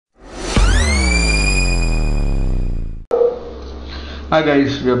Hi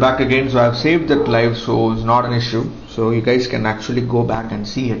guys, we are back again. So I've saved that live, so it's not an issue. So you guys can actually go back and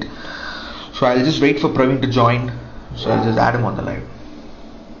see it. So I'll just wait for Praveen to join. So I'll just add him on the live.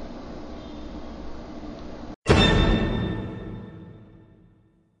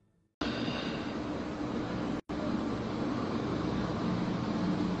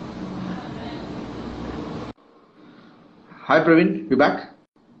 Hi Praveen, you back?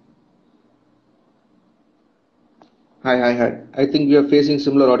 Hi. I think we are facing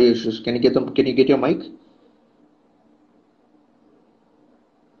similar audio issues. Can you get them? Can you get your mic?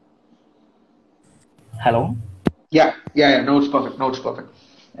 Hello? Yeah. Now it's perfect. Now it's perfect.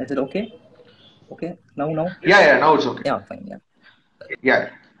 Is it okay? Okay. Now? Yeah. Now it's okay. Yeah, fine. Yeah. Yeah.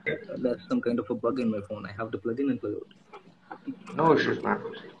 There's some kind of a bug in my phone. I have to plug in and plug out. No issues, man.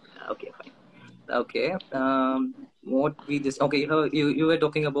 Okay, fine. Okay. What we just okay. You were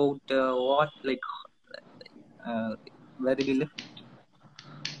talking about what where did you live?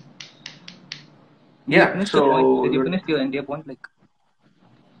 Did you Yeah. finish the point? Did you So finish your entire point?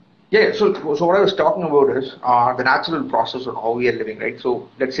 Yeah, so what I was talking about is the natural process of how we are living, right? So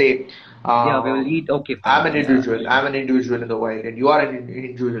let's say Yeah, we will eat. Okay, I'm fine. an Yeah. individual, I'm an individual in the wild, and you are an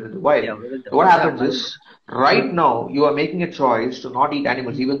individual in the wild. Yeah, we will. So what Yeah, happens is, right now you are making a choice to not eat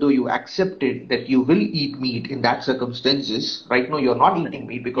animals, even though you accepted that you will eat meat in that circumstances. Right now you are not eating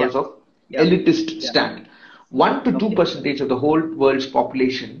meat because of yeah, elitist yeah. stand. 1 to 2 percentage of the whole world's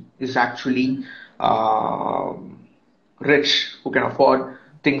population is actually rich, who can afford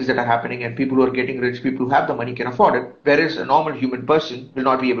things that are happening, and people who are getting rich, people who have the money can afford it, whereas a normal human person will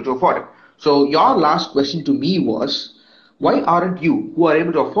not be able to afford it. So your last question to me was, why aren't you, who are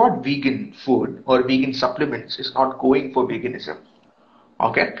able to afford vegan food or vegan supplements, is not going for veganism?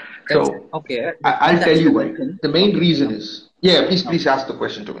 Okay, so Okay. I'll That's tell actually you a why. question. The main Okay, fine. reason is, yeah, please Okay. ask the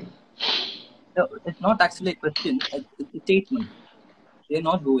question to me. No, it's not actually a question. It's a statement. They're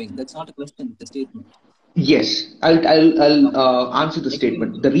not going. That's not a question. It's a statement. Yes, I'll Okay. answer the Explain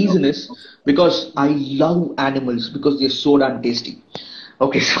statement. to The me. reason Okay. is because I love animals because they're so damn tasty.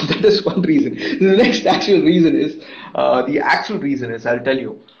 Okay, so that is one reason. The next actual reason is, I'll tell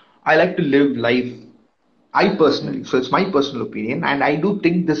you, I like to live life. I personally, so it's my personal opinion, and I do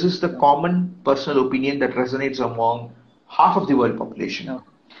think this is the common personal opinion that resonates among half of the world population, No.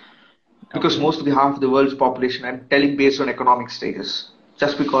 because Okay. most of the half of the world's population, I'm telling, based on economic status.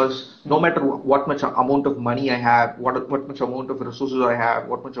 Just because no matter what much amount of money I have, what much amount of resources I have,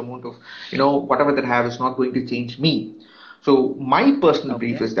 what much amount of whatever that I have is not going to change me. So my personal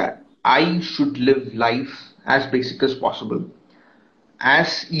belief Okay. is that I should live life as basic as possible, as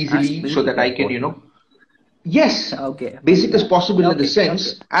As easily, so basic that as I can, possible. yes, Okay. Fine. basic as Yeah. possible in the Okay.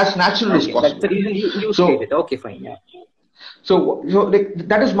 sense as natural as Okay. That's the possible. reason you stated. So Okay. Fine. Yeah. so like,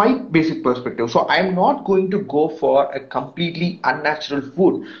 that is my basic perspective. So I'm not going to go for a completely unnatural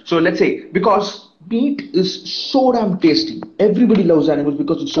food. So let's say, because meat is so damn tasty. Everybody loves animals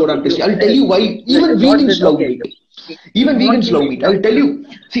because it's so Okay. damn tasty. I'll tell you why. Even What vegans this? love Okay. meat. Even What vegans this? love meat. I'll tell you.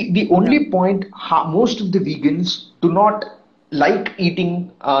 See, the Yeah. only point most of the vegans do not like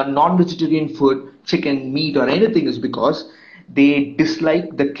eating non-vegetarian food, chicken, meat, or anything, is because they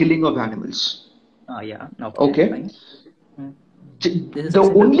dislike the killing of animals. Yeah. Okay. Okay, Fine. Hmm. This is the a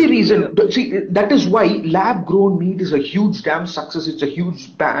simple only point. Okay. reason, see, that is why lab grown meat is a huge damn success. It's a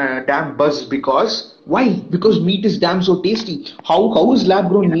huge damn buzz. Because why? Because meat is damn so tasty. How is lab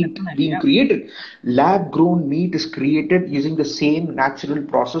grown Yeah. meat Definitely. being Yeah. created? Lab grown meat is created using the same natural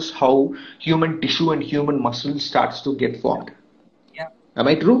process how human tissue and human muscle starts to get formed. Yeah. Am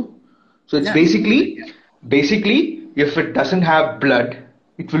I true? So it's Yeah. Definitely. basically, if it doesn't have blood,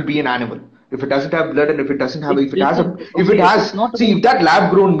 it will be an animal. If it doesn't have blood, and if it doesn't have, It if it has doesn't. a, if it Okay. has, It's not see, about. if that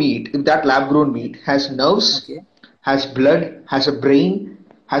lab grown meat has nerves, Okay. has blood, has a brain,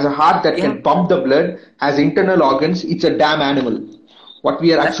 has a heart that Yeah. can pump the blood, has internal organs, it's a damn animal. What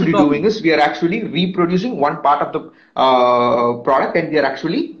we are That's the actually doing problem. is we are actually reproducing one part of the product, and we are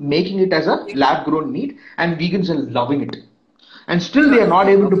actually making it as a Okay. lab grown meat, and vegans are loving it, and still Yeah. they are not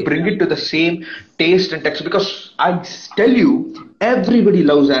able to Okay. bring Yeah. it to the same taste and texture. Because I tell you, everybody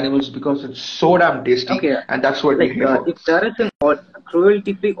loves animals because it's so damn tasty, Okay. and that's what we're here for. If there is a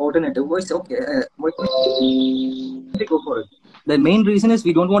cruelty-free alternative, why can't we go for it? The main reason is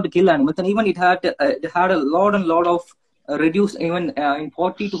we don't want to kill animals, and even it had a lot and lot of reduce even in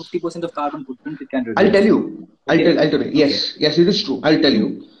 40 to 50% of carbon footprint it can I'll tell reduce. you. Okay. I'll tell you. Okay. Yes, it is true. I'll tell you.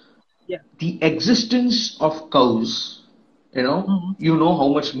 Yeah. The existence of cows, Hmm. you know how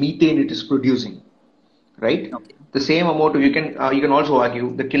much methane it is producing, right? Okay. The same amount of, you can also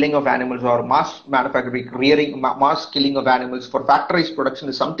argue the killing of animals, or mass manufacturing, rearing, mass killing of animals for factorized production,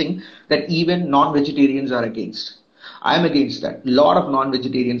 is something that even non-vegetarians are against. I am against that. A lot of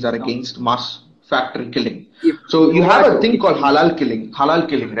non-vegetarians are against mass factory killing. If So you you have are a thing okay, called halal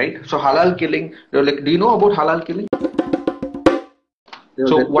killing, right? So halal killing, like, do you know about halal killing? they will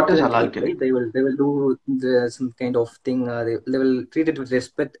So respect what is their halal life, right? killing? They will do some kind of thing. They will treat it with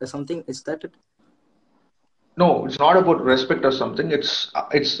respect or something. Is that it? No, it's not about respect or something. It's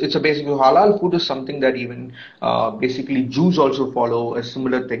a basically halal food is something that even basically Jews also follow a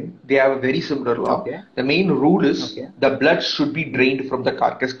similar thing. They have a very similar law. Okay. The main rule is Okay. the blood should be drained from the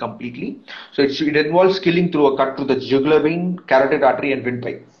carcass completely. So it involves killing through a cut to the jugular vein, carotid artery, and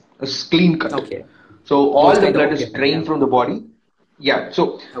windpipe. A clean cut. Okay. So Those all the kind of blood okay, is fine. Yeah. drained from the body. Yeah,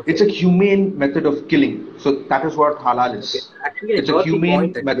 so it's Okay. a humane method of killing. So that is what halal Okay. is. Actually, I It's a got the point humane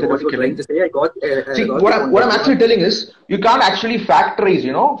actually. method What of you're trying killing. to say, I See, got the point what that I'm you are. actually telling is you can't actually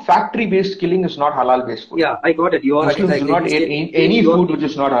factorize, factory-based killing is not halal-based food. Yeah, I got it. You are Muslims do not against eat it. any You are food which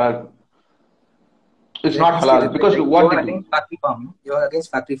is not halal. It's not against it halal this way, because right? You what they are do. against factory farming. You are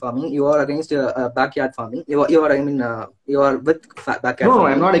against factory farming. You are against backyard farming. You are. I mean, you are with backyard No, no,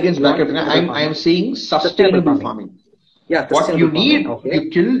 I'm farming. not against You are backyard not farming. sustainable I'm farming. saying Sustainable sustainable farming. farming. Yeah, What you sustainable farming. need, Okay. you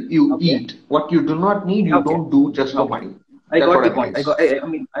kill, you Okay. eat. What you do not need, you Okay. don't do just for Okay. money. I That's got what the I'm point. against. I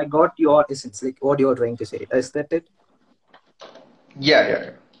mean, I got your essence, like what you're trying to say. Is that it? Yeah, yeah,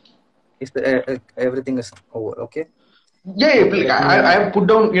 yeah. Is the everything is over? Okay. Yeah, yeah, Okay. like Let me. I have put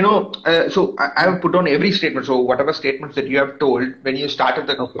down, so I have put down every statement. So whatever statements that you have told when you started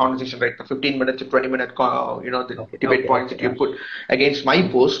the Okay. conversation, right, the 15 minutes or 20-minute, the Okay. debate Okay. points Okay. that you Yeah. put against my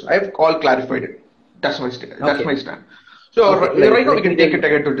post, I have all clarified it. That's Okay. my stand. So Okay. right now we Let can me tell take you. it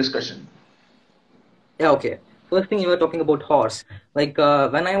again to discussion. Yeah, okay. First thing you were talking about horse. Like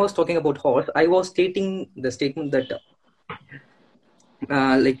when I was talking about horse, I was stating the statement that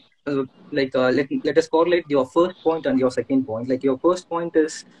uh, like let us correlate your first point and your second point. Like your first point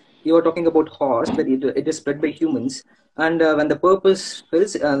is you were talking about horse that it is spread by humans, and when the purpose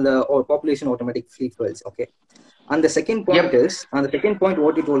fills, and the or population automatically fills. Okay. And the second point Yep. is, and the second point,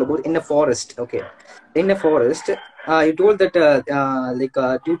 what you told about in a forest. Okay, in a forest, you told that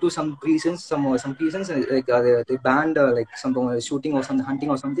due to some reasons, they banned some shooting or some hunting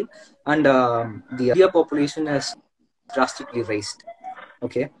or something, and the deer population has drastically raised.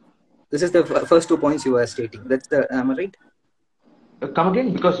 Okay, this is the first 2 points you were stating. That's the am I right? Come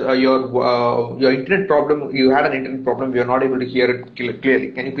again because your internet problem. You had an internet problem. We are not able to hear it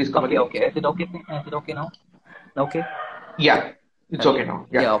clearly. Can you please come Okay, again? okay. Is it okay? Is it okay now? Okay. Yeah, it's Hello. okay now.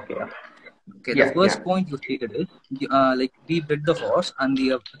 Yeah. Yeah, Okay. Yeah. Okay, the yeah, yeah. first point you stated is we bred the horse, and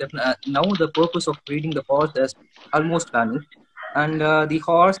now the purpose of breeding the horse has almost vanished, and the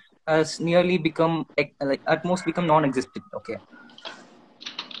horse has nearly become at most become non-existent. Okay,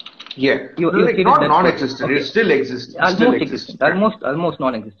 Yeah, you like stated not that point. non-existent. It Okay, still exists. It still almost exists. existent, almost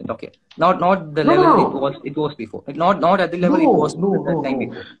non-existent. Okay, not the No, no, level no, it was before. Not at the level it was no, no, that no, time no.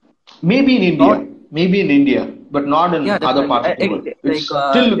 before. Not Maybe in India, but not Yeah, in other definitely. parts of the world. It's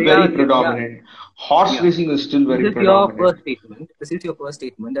still They very are yeah. predominant. Horse Yeah. racing is still This very is your predominant. first statement. This is your first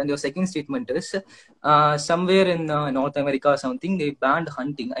statement, and your second statement is somewhere in North America or something they banned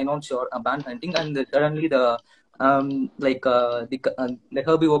hunting. I'm not sure. Banned hunting, and suddenly the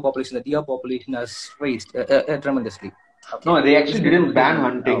herbivore population, the deer population has raised tremendously. Okay, No, they this is actually the two didn't ban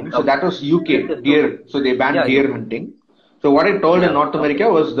statements. hunting. So Okay, that was this UK is two. deer. So they banned Yeah, deer UK. hunting. So what I told in Yeah. North Okay. America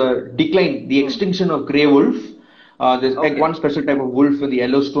was the decline, the Hmm. extinction of grey wolf. There's like Okay. one special type of wolf in the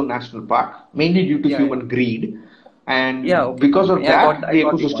Yellowstone National Park, mainly due to Yeah. Yeah. human greed. Yeah. And Okay. because Fine, of fine. that, I the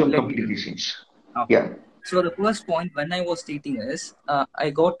got the point. ecosystem Let me tell completely you. changed. Okay. Yeah. So the first point when I was stating is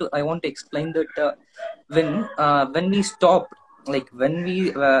I want to explain that when we stop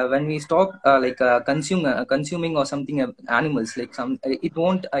when we stop consuming or something animals like some it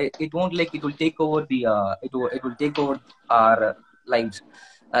won't like it will take over the it will take over our lives.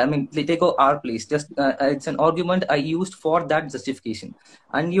 I mean, they take over our place. Just it's an argument I used for that justification,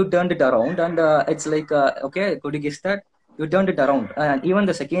 and you turned it around, and it's like okay, could you guess that? You turned it around, and even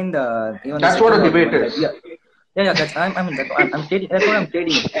the That's what second a debate argument that is. that's I mean I'm stating that's what I'm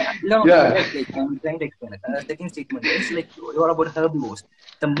stating it. No, Yeah. I'm trying to explain it. Second statement is like you're about herbivores.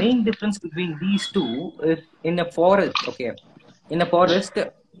 The main difference between these two is in a forest. Okay, in a forest,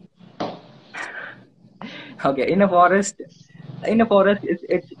 okay, in a forest,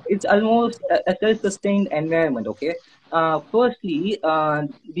 it's almost a self-sustained environment. Okay, firstly,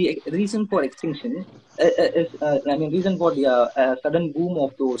 the reason for extinction is I mean reason for the sudden boom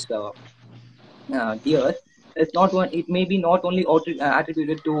of those deer is not one. It may be not only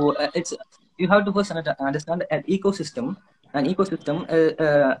attributed to it's you have to first understand an ecosystem an ecosystem,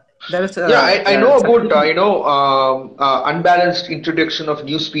 there is Yeah, I know about succession. unbalanced introduction of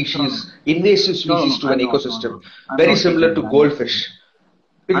new species, invasive species to an ecosystem, No. I'm very not similar stating to that. I'm not goldfish.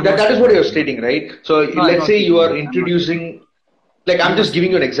 stating that. I'm not That is stating what that. you're stating, right? So No, I'm let's not say you stating are that. I'm not stating that. introducing, like I'm I'm not just giving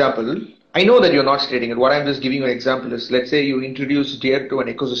stating you an that. example. I know that you're not stating it. What I'm just giving you an example is, let's say you introduce deer to an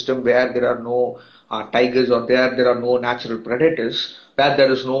ecosystem where there are no tigers, or there are no natural predators, where there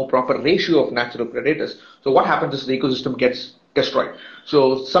is no proper ratio of natural predators. So what happens is the ecosystem gets destroyed.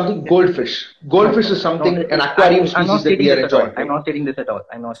 So something goldfish. Goldfish is No, something, an aquarium I'm not species that stating we are this at all. enjoying, I'm right? not stating this at all.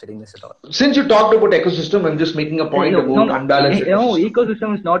 I'm not stating this at all. Since you talked about ecosystem, I'm just making a point about No. unbalanced ecosystem.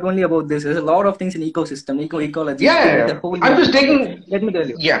 Ecosystem is not only about this. There's a lot of things in ecosystem, ecology. Yeah, yeah, There's a yeah. whole I'm new just thing. Okay, taking. let me tell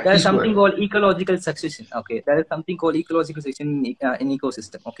you. Yeah, There is please go something ahead. called ecological succession. Okay, there is something called ecological succession in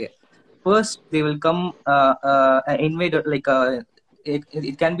ecosystem. Okay, first they will come invade, like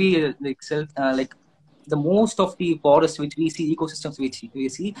it can be like self like the most of the forests which we see, ecosystems which we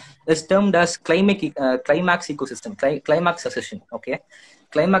see, is termed as climax ecosystem, climax succession. Okay,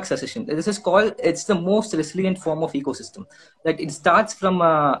 climax succession. This is called. It's the most resilient form of ecosystem. That it starts from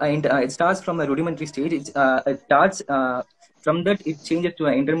it starts from a rudimentary stage. It starts. From that, it changes to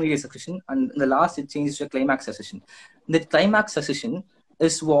an intermediate succession, and the last it changes to a climax succession. The climax succession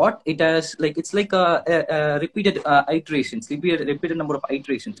is what it has, like it's like a repeated iterations, repeated number of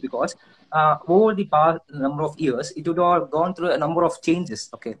iterations, because over the past number of years it would have gone through a number of changes.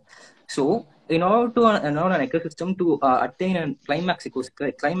 Okay, so in order an ecosystem to attain a climax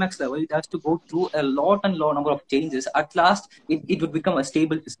level, it has to go through a lot and lot number of changes. At last, it would become a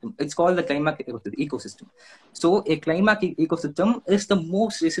stable system. It's called the climax ecosystem. So a climax ecosystem is the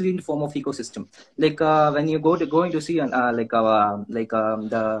most resilient form of ecosystem. Like when you going to see an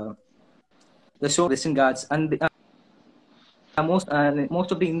the show Western Ghats, and most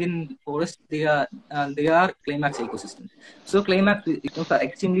of the Indian forests, they are climax ecosystems. So climax ecosystems are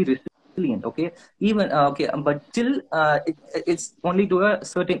extremely resilient. Okay, even okay, but still it's only to a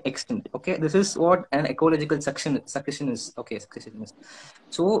certain extent. Okay, this is what an ecological succession is. Okay, succession is.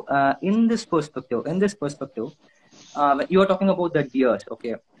 So in this perspective, you are talking about the deers.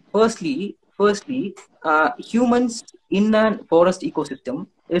 Okay, firstly, humans in a forest ecosystem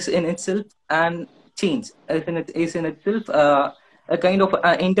is in itself an change, is in itself a kind of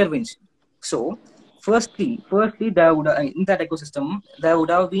intervention. So firstly, there would in that ecosystem there would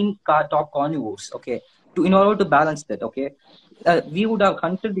have been top carnivores. Okay, to in order to balance that. Okay, we would have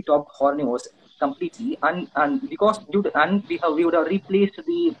hunted the top carnivores completely, and because due to, and we would have replaced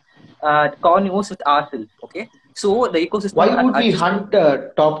the carnivores with ourselves. Okay, so the ecosystem Why had would we adjusted. hunt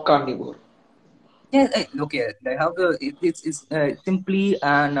a top carnivore? Yeah, okay. They have it's simply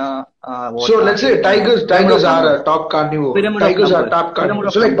an what So let's say pyramid tigers of are numbers. a top carnivore. Pyramid of Tigers are numbers. top Pyramid carnivores.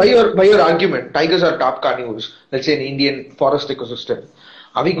 of So like by numbers. your argument, tigers are top carnivores. Let's say in Indian forest ecosystem.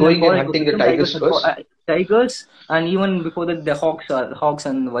 Are we In a going and forest hunting the ecosystem, tigers first? tigers, and even before that, the hawks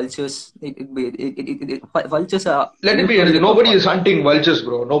and vultures. Vultures are Let it used be to be anything. the top Nobody is carnivores. hunting vultures,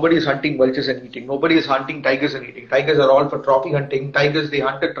 bro. Nobody is hunting vultures and eating. Nobody is hunting tigers and eating. Tigers are all for trophy hunting. Tigers, they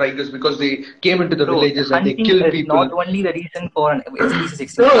hunted tigers because they came into the Bro, villages and they hunting killed is not people. only the reason for a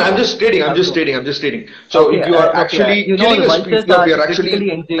species No, no, extinction. I'm just stating. I'm just Bro, stating. I'm just stating. So okay, if you are actually killing the a vultures species, if are you are critically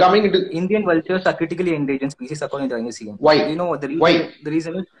actually endangered. coming into Indian vultures are critically endangered species according to IUCN. Do you why? know what the reason? Why? The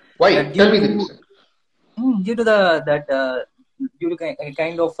reason is Why? Tell due me the to reason. due to due to a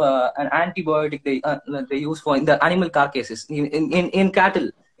kind of an antibiotic they use for in the animal carcasses in cattle.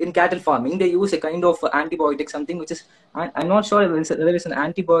 In cattle farming, they use a kind of antibiotic, something which is I'm not sure whether it's an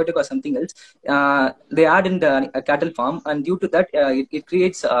antibiotic or something else. They add in the cattle farm, and due to that, it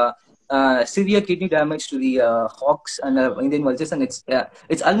creates severe kidney damage to the hawks and Indian vultures, and it's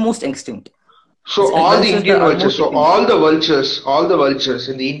almost extinct. So all the Vultures are Indian vultures, almost so extinct. all the vultures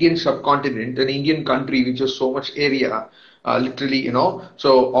in the Indian subcontinent, an Indian country which has so much area, literally,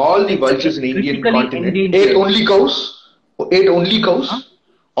 so all the vultures It's in the Indian critically continent endangered. ate only Huh? cows.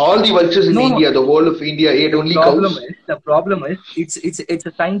 All the vultures in No, India, the whole of India ate only cows. the problem is it's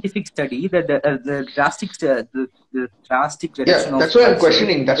a scientific study that the drastic reduction Yeah, of that's why I'm vultures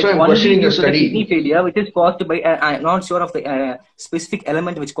questioning. That's is why I'm only questioning your due to the kidney study. failure, which is caused by I'm not sure of the specific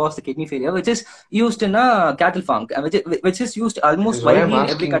element which caused the kidney failure, which is used in a cattle farm, which is used That almost is why I'm widely in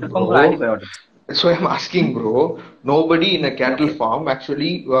every asking, cattle farm for bro. antibiotics. That's why I'm asking, bro. Nobody in a cattle Okay. farm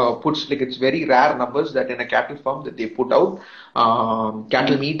actually puts, like, it's very rare numbers that in a cattle farm that they put out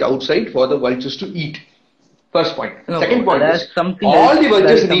cattle meat outside for the vultures to eat. First point. No, Second bro. point There's is something else.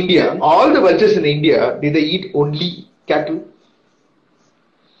 There is something else. all the vultures in India, did they eat only cattle?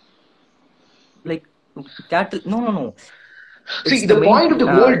 Like cattle. No. It's See, the the main point of thing.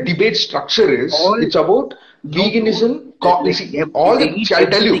 the whole debate structure is All it's about no, bro. veganism like See, all they the, eat see, I'll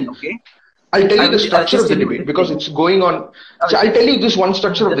tell everything. you. Okay, I'll tell I you the will structure just of the tell you debate this because thing. it's going on. I So will I'll tell you this one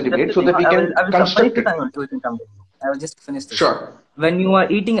structure of the just debate the so thing. that we can I will finish construct this it. and we can continue. I will just finish this. Sure. When you are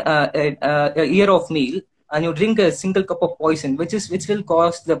eating a year of meal and you drink a single cup of poison, which will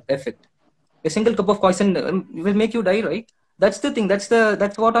cause the effect. A single cup of poison will make you die, right? That's the thing. That's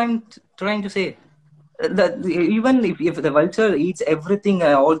what I'm trying to say. Even if the vulture eats everything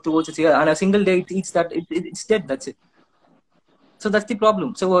all towards its year, and a single day it eats that, it's dead. That's it. So that's the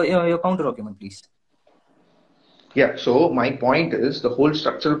problem. So your counter argument, please. Yeah. So my point is the whole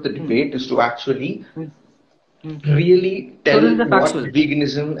structure of the Hmm. debate is to actually Hmm. Hmm. really So tell this is the what factual.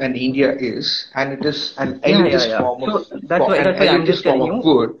 veganism and India is, and it is an Yeah. elitist form of So that's why I'm just telling you.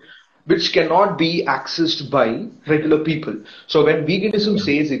 food, which cannot be accessed by regular people. So when veganism Yeah.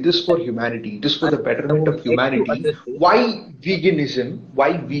 says it is for humanity, it is for And the I betterment would of like to humanity, address this. why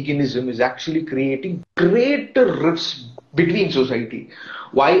veganism is actually creating greater rifts between society?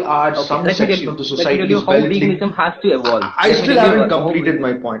 Why are Okay, some let me tell section of you. the Let me tell society you is how well clean? veganism has to evolve. I Let me still tell you haven't how completed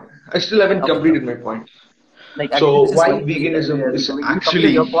my veganism. point. I still haven't Okay. completed my point. Like actually, So this is why why veganism is you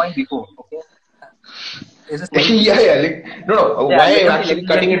completed your actually point before. Okay, this is why. yeah, like no, Yeah, why I'm let actually me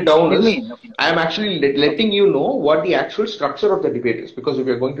cutting it down let me is in. Okay, I'm actually okay. letting you know what the actual structure of the debate is. Because if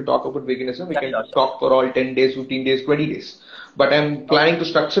we're going to talk about veganism, we Yeah, can sure. talk for all 10 days, 15 days, 20 days. But I'm Okay, planning to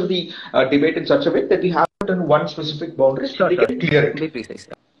structure the debate in such a way that we have it in one specific boundary so sure, we sure. can clear it. Be precise.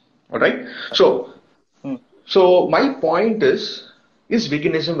 All right. Okay. So Hmm. so my point is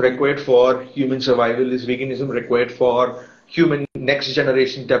veganism required for human survival? Is veganism required for human next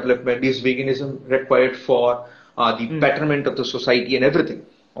generation development? Is veganism required for the Hmm. betterment of the society and everything?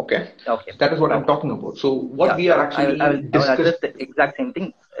 Okay, Okay. that is what I'm Okay. talking about. So what Yeah, we are sure. actually I will address discussing. the exact same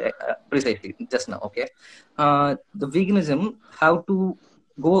thing precisely just now. Okay. The veganism how to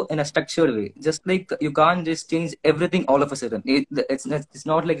go in a structured way. Just like you can't just change everything all of a sudden. It's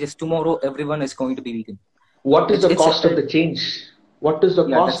not like just tomorrow everyone is going to be vegan. What is the It's cost of the change? What is the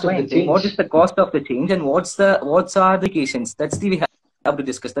Yeah, that's cost why of the I'm saying what is change? the cost of the change and what's are the implications. That's the we have to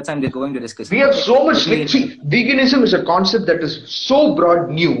discuss. That's I'm going to discuss We here. have Okay. so Let much me like see, veganism is a concept that is so broad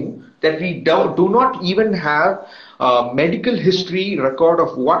new that we do not even have a medical history record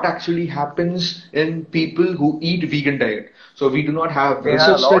of what actually happens in people who eat vegan diet. So we do not have There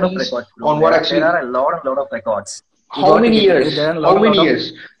are a research lot of studies records, bro. on what There actually. are a lot of records. You How got to many get it. There years? are a How lot many of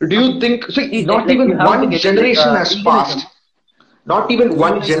years? Do you think? See, see, not like you even have to one get it like generation has veganism. passed. Not even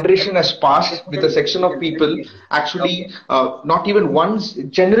one Veganism. generation has passed Let me with tell a you. section of Let me people tell you. Okay. actually not even one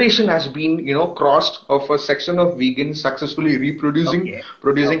generation has been crossed of a section of vegans successfully reproducing, Okay.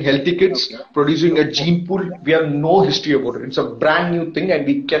 producing Okay. healthy kids, Okay. producing a Okay. gene pool. We have no history about it. It's a brand new thing and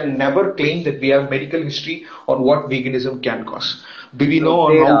we can never claim that we have medical history on what veganism can cause. Do we So know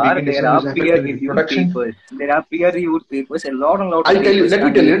on how veganism is peer affecting reviewed reproduction? papers. There are peer reviewed papers. A lot of I'll tell you. papers. Let me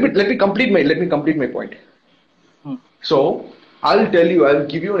And tell you. Let me complete my point. hmm, So I'll tell you, I'll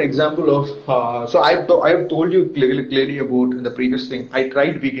give you an example of. I have told you clearly about in the previous thing. I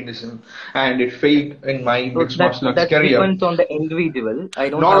tried veganism and it failed in my so mixed martial arts that career. depends on the individual. I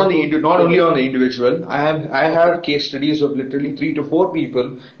don't have to Not say only like on the individual. I okay. have case studies of literally 3 to 4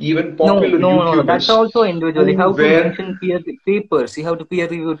 people, even No, popular no. That's YouTubers, also individual. You who have to were mention peer papers. You have to peer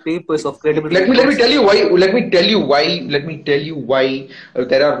reviewed papers of credible let me tell you resources. why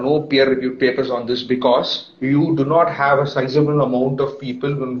there are no peer reviewed papers on this because you do not have a sizable amount of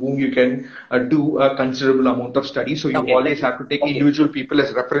people on whom you can do a considerable amount of study, so you Okay. always have to take Okay. individual people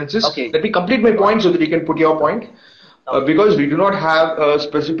as references. Okay. Let me complete my Got point it. so that you can put your point. Okay. Because we do not have a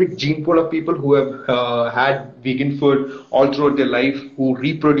specific gene pool of people who have had vegan food all throughout their life, who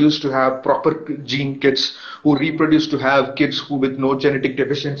reproduce to have proper gene kits, who reproduce to have kids who with no genetic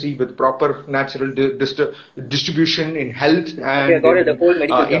deficiency, with proper natural distribution in health Okay, I and got it. The in whole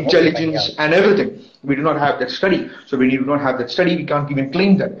medical term. Okay, fine. Yeah. intelligence and everything. We do not have that study. So when you do not have that study, we can't even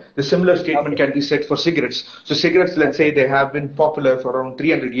claim that. The similar statement Okay. can be said for cigarettes. So cigarettes, let's say Okay. they have been popular for around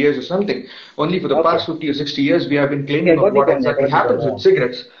 300 years or something. Only for the Okay. past 50 or 60 years, we have been Okay, I claiming of got the what point. I exactly got the point. happens with Yeah.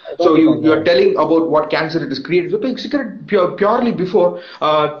 cigarettes. I got So the point. you are Yeah. telling about what cancer it is created. So cigarette purely before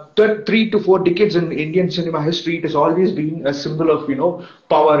 3 to 4 decades in Indian cinema history, it has always been a symbol of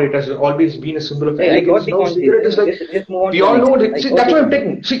power. It has always been a symbol of Hey, I got elegance. the Now conversation. cigarette is like Just move on to we the all next. know it. I See, got that's the what I'm concept.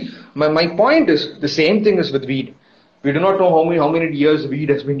 taking. See, my point is the same thing as with weed. We do not know how many years weed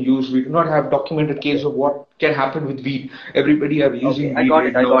has been used. We do not have documented case Okay. of what can happen with weed. Everybody are Okay. using I weed got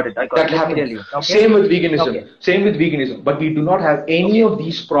it. right I got now. it. I got it. That Let me tell happened. you. Okay. Same with veganism. Okay. Same with veganism. But we do not have any Okay. of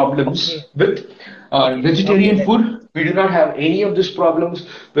these problems Okay. with Okay. vegetarian Let, food We do not have any of these problems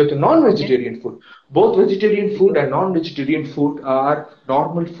with Okay. non-vegetarian food. Both vegetarian food and non-vegetarian food are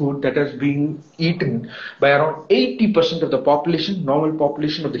normal food that has been eaten by around 80% of the population, normal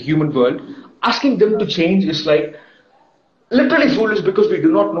population of the human world. Asking them to Okay. change is like literally foolish because we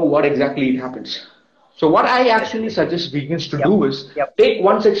do not know what exactly it happens. So what I actually Definitely. suggest vegans to Yep. do is Yep. take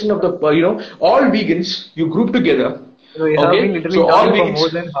one section of the, all vegans, you group together. So we have been Okay, literally so all talking for vegans, more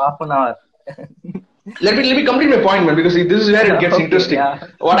than half an hour. let me complete my point, man, because this is where it gets Okay. interesting. Yeah.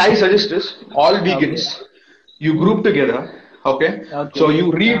 What I suggest is all Okay. vegans, you group together. Okay, so Okay.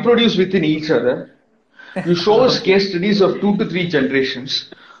 you Yeah. reproduce within each other. You show us Okay. case studies of 2 to 3 generations.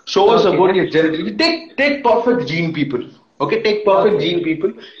 Show us about Okay. your genetic. Take perfect gene people. Okay, take perfect Okay. gene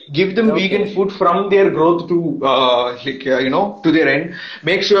people. Give them vegan Okay. food from their growth to to their end.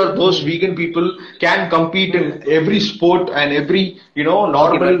 Make sure those Hmm. vegan people can compete Hmm. in every sport and every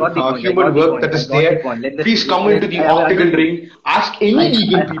Okay, but I normal got the point. I human got the work point. that I is got the there. point. Please come into the I will address octagon this. ring. Ask any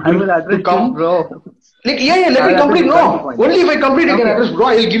vegan I people will to address this, come. bro. Like, yeah, let I me will address complete. this. Got the No, point. only if I complete, I can Okay. address, bro.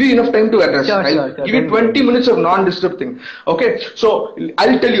 I'll give you enough time to address. Sure, I'll sure, sure. give you Tell 20 me. minutes of non-disturb thing. Okay, so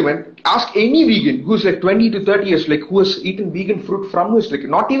I'll tell you, man. Ask any vegan who's like 20 to 30 years, like who has eaten vegan fruit from his, like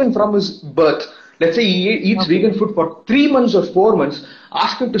not even from his birth. Let's say he eats Okay. vegan food for 3 months or 4 months.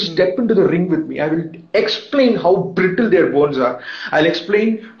 Ask him to Hmm. step into the ring with me. I will explain how brittle their bones are. I'll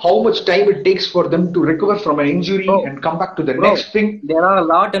explain how much time it takes for them to recover from an injury Bro, and come back to the bro, next thing. there are a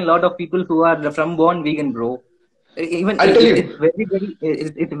lot and lot of people who are from born vegan, bro. Even I'll tell it's you.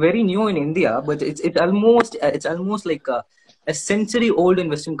 it's very new in India, but it's almost like a century old in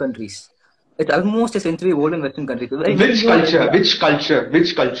Western countries. It's almost a century old in Western countries. It's very very Which new in culture? India. Which culture?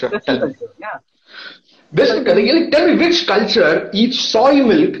 Which culture? Western Tell me. culture, yeah. Western Culture culture. means Tell me which culture eats soy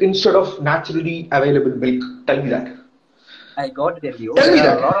milk instead of naturally available milk. Tell me that. I got to tell you, Tell there me are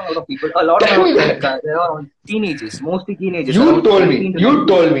that. a lot of people, a lot Tell me of like that. there are teenagers, mostly teenagers, You around told me. 18 to You 19.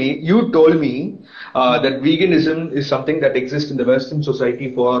 told me. You told me Hmm. that veganism is something that exists in the Western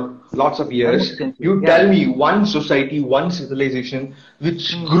society for lots of Almost a years. century. You Yeah. tell me one society, one civilization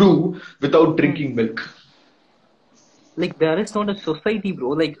which Hmm. grew without Hmm. drinking milk. Like there is not a society, bro.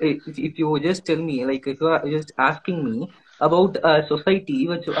 Like if you just tell me, like if you are just asking me about a society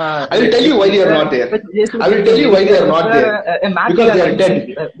which I will tell you why they are not there. which just I will tell tell me you why they are which not where there. a Because they matriarch are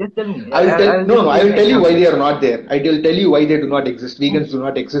dynasty. dead. Just tell me. I will tell I'll no, just no. I give will an tell you why example. they are not there. I will tell you why they do not exist. Hmm. Vegans do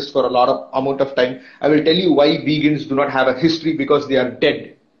not exist for a lot of amount of time. I will tell you why vegans do not have a history because they are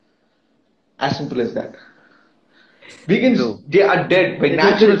dead. As simple as that. Vegans, Bro, they are dead by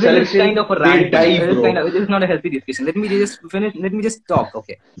natural this is kind of selection. a They ranting. die, bro. This is not a healthy discussion. Let me just finish. Let me just talk.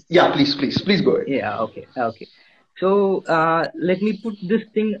 Okay. Yeah, please go ahead. Yeah, okay, okay. So let me put this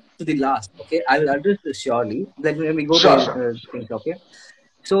thing to the last. Okay, I will address this surely. Let me go by Sure, sure. things. Okay.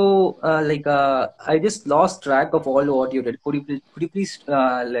 So I just lost track of all what you did. Could you please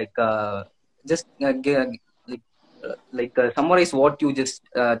just summarize what you just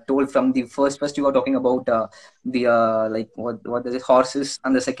told from the first you were talking about the what is it, horses,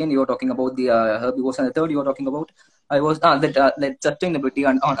 and the second you were talking about the herbivores, and the third you were talking about I was that sustainability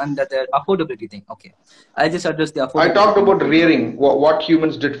and that affordability thing. Okay, I just addressed the I affordability talked thing. about Okay, rearing, what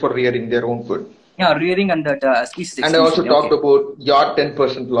humans did for rearing their own food. yeah, rearing and that species And I extinction. also talked Okay, about your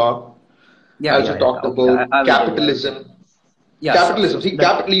 10% law. I also yeah. talked Okay, about I will tell you. I will tell you. capitalism. Yeah, sure. Capitalism. See,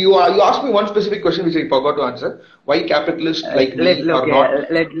 That you asked me one specific question which I forgot to answer. Why capitalists like me are not.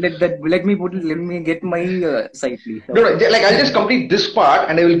 let me get my side, please. No, no, Okay. like I'll just complete this part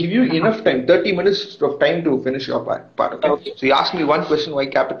and I will give you enough Okay. time, 30 minutes of time to finish your part, okay? Okay. So you asked me one question why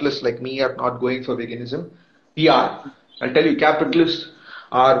capitalists like me are not going for veganism. We are. I'll tell you, capitalists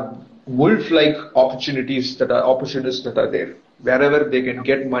are wolf-like opportunities that are there. Wherever they can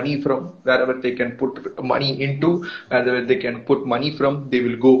get money from, wherever they can put money into, wherever they can put money from, they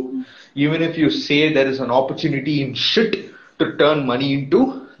will go. Even if you say there is an opportunity in shit to turn money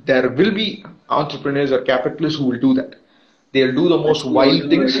into, there will be entrepreneurs or capitalists who will do that. They'll do the most Actually, wild already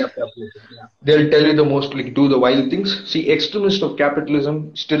things. idea of capitalism. Yeah. They'll tell you the most like do the wild things. See, extremist of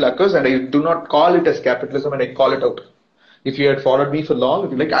capitalism still occurs, and I do not call it as capitalism, and I call it out. If you had followed me for long,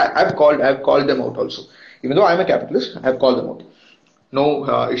 if you like, I've called them out also. Even though I'm a capitalist, I've called them out.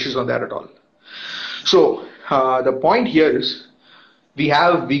 No issues on that at all. So the point here is we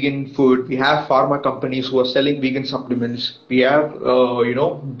have vegan food, we have pharma companies who are selling vegan supplements, we have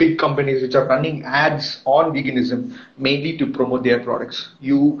big companies which are running ads on veganism mainly to promote their products.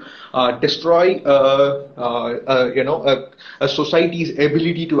 You destroy a society's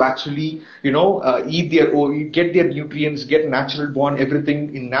ability to actually eat their own, get their nutrients, get natural born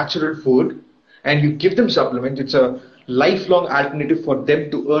everything in natural food, and you give them supplements. It's a lifelong alternative for them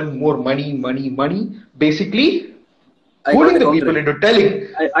to earn more money. Basically, I got fooling to the counter people it. into telling,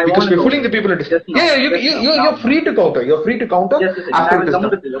 I because want to we're counter fooling the it. people into, Just now. yeah, Just now. Now. you're free to counter. You're free to counter Just a second. I after it will is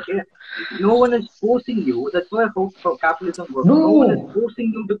counter done. this, okay? No one is forcing you. That's why how capitalism works. No one is No.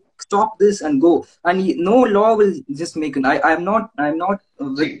 forcing you to stop this and go. And no law will just make it. I'm not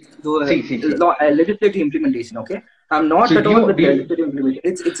with See, the see. law legislative implementation. Okay, I'm not So at all with do you legislative implementation.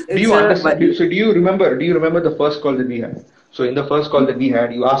 do It's you a understand? So do you remember? Do you remember the first call that we had? So in the first call that we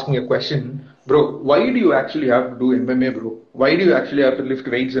had, you asked me a question, bro. Why do you actually have to do MMA, bro? Why do you actually have to lift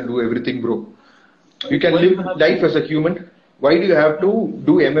weights and do everything, bro? You can why do you live have life to? as a human. Why do you have to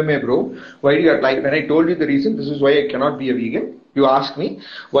do MMA, bro? Why do you have, like when I told you the reason? This is why I cannot be a vegan. You ask me,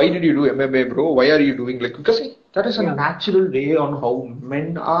 why did you do MMA, bro? Why are you doing like, because see, that is a Yeah. natural way on how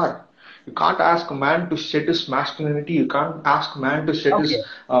men are. You can't ask a man to shed his masculinity. You can't ask a man to shed his Okay.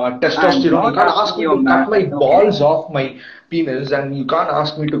 I'm testosterone. You not can't asking ask me your to man. cut my Okay. balls off my penis, and you can't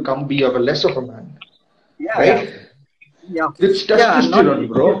ask me to come be a less of a man, Yeah. right? Yeah. Okay. It's Yeah. I'm not. testosterone,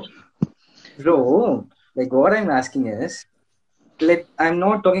 bro. Bro, like what I'm asking is, I'm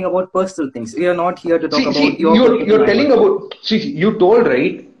not talking about personal things. We are not here to talk See, about your you're perspective, my telling perspective. about. See, you told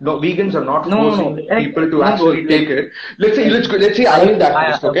right. No, vegans are not No. forcing people to No, bro. actually take it. Let's say let's say I, Aravind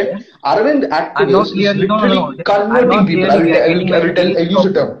activist. Okay, okay. Aravind I'm not activist is clearly. No. literally I'm converting not people. clearly getting my I'll meaning use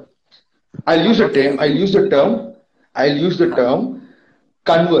a of. term. I'll use a Okay. term. I'll use the term. I'll use the term.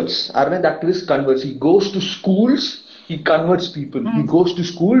 Converts. Arvind activist converts. He goes to schools. He converts people. He Mm, goes to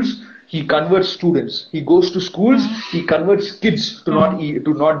schools. He converts students. He goes to schools. mm, He converts kids to not mm, eat,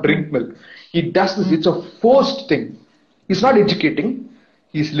 to not mm, drink milk. He does this. mm. It's a forced thing. He's not educating.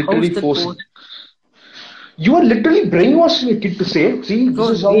 He's How's literally that forcing. forced? You are literally brainwashing a kid to say, see, this So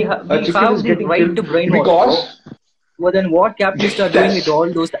is how a we chicken have is the getting right killed to brainwash, bro. because Well, then what capitalists are doing with that's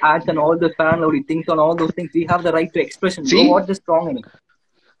all those ads and all those paranoid things and all those things, we have the right to expression, bro. What see. is wrong in it?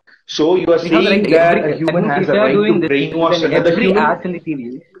 So you are We have the right saying to that a that human means has if a they are right to doing this, brainwash then another every human? ads in the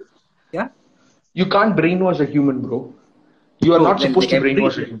TV, yeah, You can't brainwash a human, bro. You are bro. not Then supposed to every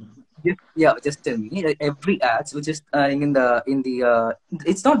brainwash a human. just tell me every ads which is in the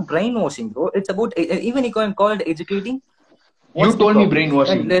it's not brainwashing, bro. It's about even you can call it educating. You What's the told me problem?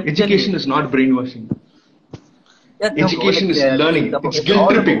 And brainwashing. let's tell me. Education is not brainwashing. Yeah, no, bro. Education is learning. It's guilt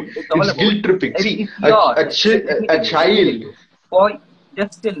tripping. All It's about guilt tripping. See, it's your. Let me a tell you. Let me tell child. you. For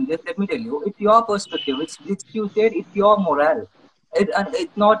just let me tell you. It's your perspective. It's you said it's your morale. And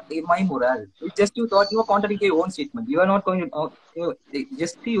it's not my morale. It's just you thought you are contradicting your own statement. You are not going to.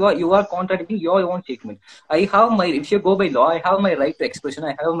 Just see you are contradicting your own statement. I have my. If you go by law, I have my right to expression.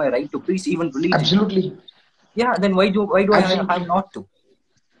 I have my right to preach even religion. Absolutely. Yeah. Then why do I have Absolutely. not to?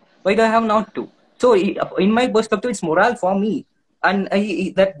 Why do I have not to? So in my perspective, it's moral for me, and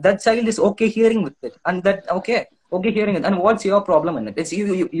that child is okay hearing with it, and that okay hearing it. And what's your problem in it? It's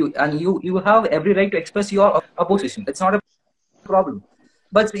you and you have every right to express your opposition. It's not a problem,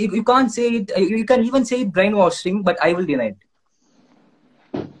 but you can't say it. You can even say it brainwashing, but I will deny it.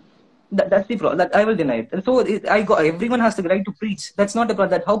 That's the problem. That I will deny it. So I go. Everyone has the right to preach. That's not a problem.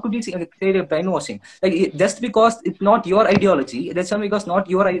 That how could you say brainwashing? Like just because it's not your ideology, that's not because not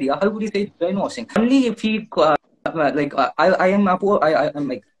your idea. How could you say it's brainwashing? Only if he I am I'm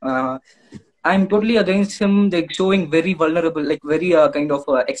like I'm totally against him like showing very vulnerable, like very kind of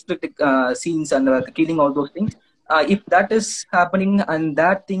explicit scenes and killing all those things. If that is happening and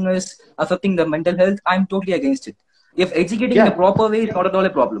that thing is affecting the mental health, I'm totally against it. If educating in a Yeah. proper way is not at all a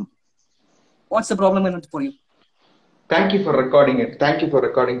problem. What's the problem in it for you? Thank you for recording it. Thank you for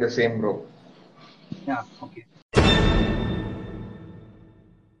recording the same, bro. Yeah, okay.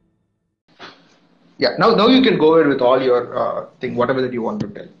 Yeah. Now you can go ahead with all your thing, whatever that you want to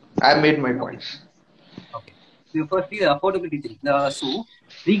tell. I made my Okay. points. Okay. So firstly, the affordability thing. So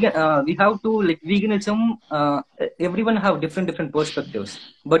we have to like veganism. Everyone have different perspectives,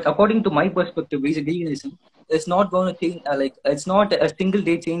 but according to my perspective, veganism is not going to change. Like it's not a single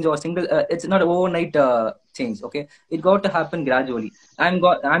day change or single. It's not overnight change. Okay, it got to happen gradually. I'm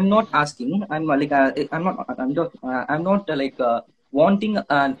not asking. I'm like. I'm not. I'm just. I'm not wanting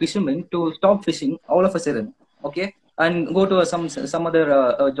fishermen to stop fishing all of a sudden. Okay, and go to some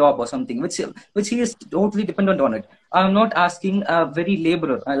other job or something which he is totally dependent on it. I'm not asking a very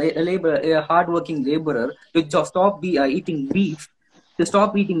a hardworking laborer to just eating beef, to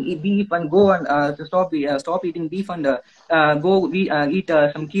stop eating beef and go and to stop eating beef and eat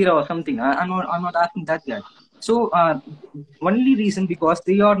some kira or something. I'm not asking that yet. So only reason because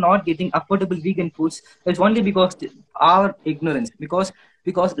they are not getting affordable vegan foods is only because our ignorance. Because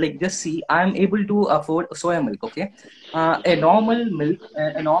like just see, I'm able to afford soya milk. Okay, a normal milk,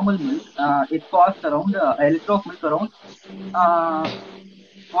 it costs around a liter of milk around uh,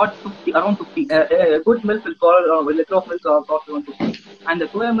 or 50, around 50. Good milk will cost, a liter of milk cost around 50. And the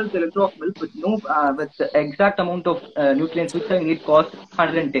soya milk, a liter of milk with no, with the exact amount of nutrients which I need cost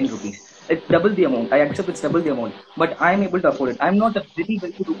 110 rupees. It's double the amount. I accept it's double the amount, but I'm able to afford it. I'm not a very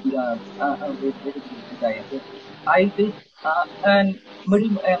wealthy very wealthy guy. Okay? I just and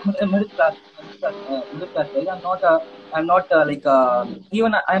middle class guy. I'm not like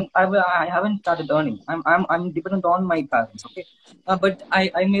even I haven't started earning. I'm dependent on my parents. Okay, but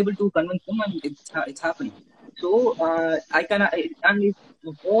I'm able to convince them, and it's happening. So and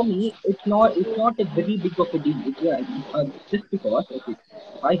for me, it's not a very big of a deal. Just because okay,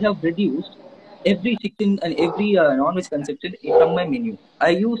 I have reduced every chicken and every non-veg consumption from my menu. I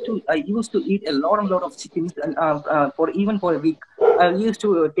used to eat a lot of chickens, and for even for a week, I used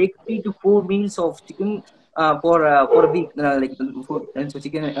to take 3 to 4 meals of chicken for a week, like for so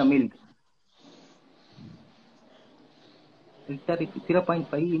chicken meal. Is that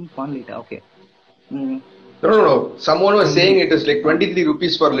 0.5 in 1 liter? Okay. Mm. No, no, no. Someone was saying it is like 23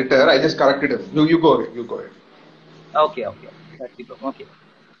 rupees per liter. I just corrected it. You go ahead. You go ahead. Okay. That's the problem. Okay.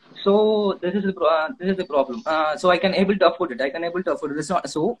 So this is the problem. So I can able to afford it. I can able to afford it. It's not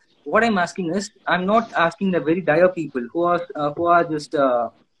so. What I'm asking is, I'm not asking the very dire people who are just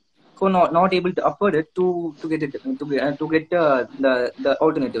who are not able to afford it to get it to get the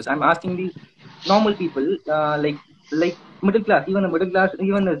alternatives. I'm asking the normal people like middle class. Even the middle class,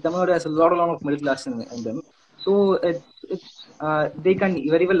 even the Tamil Nadu has a lot of middle class in them. So it's they can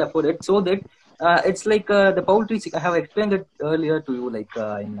very well afford it. So that it's like the poultry chicken. I have explained it earlier to you, like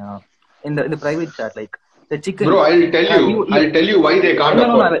in the private chat, like the chicken. Bro, I'll tell you why they can't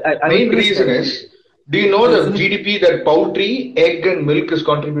No, afford. I will Main finish it. reason is, do you know the GDP that poultry, egg and milk is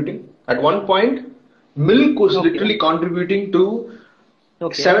contributing? At one point, milk was literally contributing to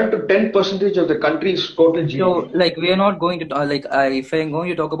 7 to 10% of the country's total GDP. So, like, we are not going to if I'm going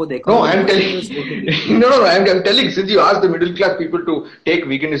to talk about the No, economy, I'm telling. No, I'm telling. Since you asked the middle class people to take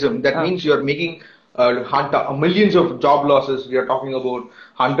veganism, that means you are making millions of job losses. We are talking about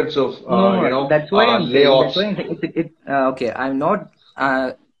hundreds of that's why layoffs. That's why I'm saying okay. I'm not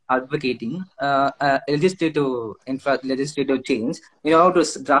advocating legislative change in order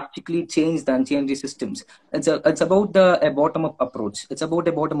to drastically change the NGNG systems. It's about a bottom up approach. It's about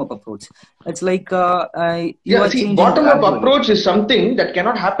a bottom up approach. It's like bottom up approach is something that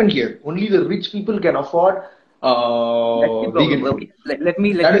cannot happen here. Only the rich people can afford vegan food. Okay. Let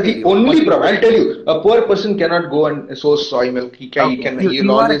me that is the only problem. I'll tell you, a poor person cannot go and source soy milk.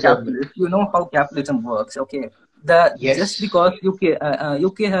 He'll always have milk. You know how capitalism works. Okay. Just because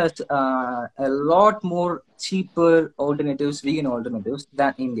UK has a lot more cheaper alternatives, vegan alternatives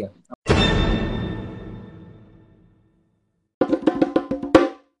than India.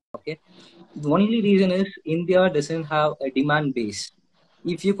 Okay, the only reason is India doesn't have a demand base.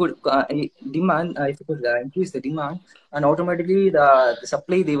 If you could increase the demand, and automatically the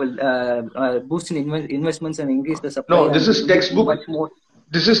supply, they will boost in investments and increase the supply. No, this is textbook. Much more.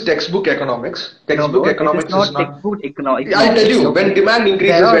 This is textbook economics. Textbook economics is not textbook economics. I'll tell you, when demand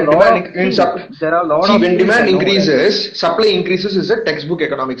increases, when demand increases, supply increases is a textbook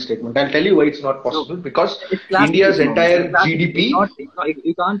economic statement. I'll tell you why it's not possible, because India's entire GDP.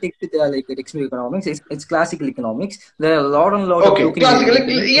 You can't take it like textbook economics. It's classical economics. There are a lot of classical.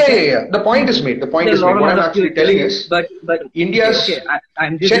 Yeah. The point is made. What I'm actually telling is, but India's.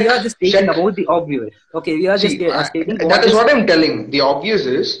 We are just taking about the obvious. Okay, we are just stating. That is what I'm telling. The obvious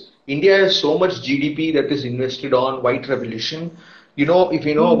is, India has so much GDP that is invested on white revolution. You know, if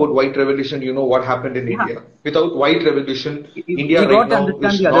you know about white revolution, you know what happened in India. Without white revolution, India right now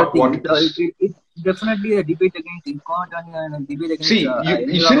is not what it is. It's definitely a debate against import and a debate against.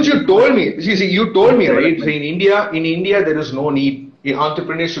 Since you told me, you told me, right? In India there is no need. The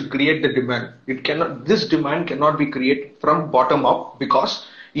entrepreneurs should create the demand. This demand cannot be created from bottom up, because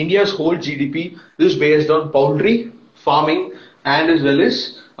India's whole GDP is based on poultry, farming, and as well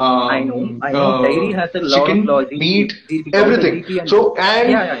as I know. Dairy has a lot chicken, of meat, everything.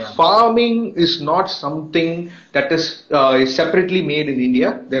 Farming is not something that is separately made in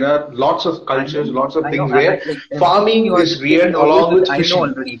India. There are lots of cultures, lots of things where farming is reared along with fishing. I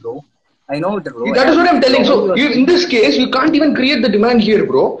know already, bro. I know the bro. That is what I'm telling. So in this case, you can't even create the demand here,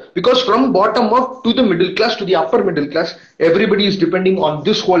 bro, because from bottom up to the middle class to the upper middle class, everybody is depending on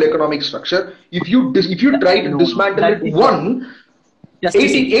this whole economic structure. If you try to dismantle it,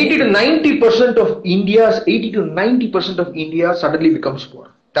 80 to 90% of India suddenly becomes poor.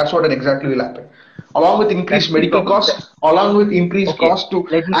 That's what exactly will happen. Along with That's increased the medical problem. costs, along with increased Okay, cost to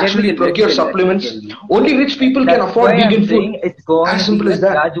let me actually tell you, procure let me supplements, tell you. only rich people can That's afford why I'm vegan saying food. it's going As to be simple a as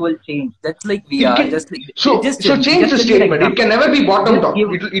that. gradual change. That's like we It are can just like change the just give me an statement. It example. can never be bottom Just top. give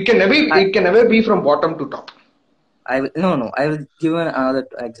I It can never be from bottom to top. I will give another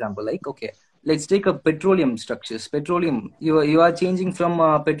example. Like, okay, let's take a petroleum structures. Petroleum, you are changing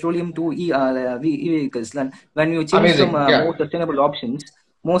from petroleum to vehicles. And when you change from Amazing. Yeah.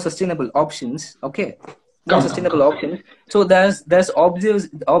 more sustainable options, okay, more Come, come, sustainable come. options. So there's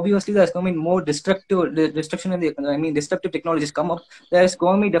obviously there's going to be more destruction in the, I mean, destructive technologies come up. There's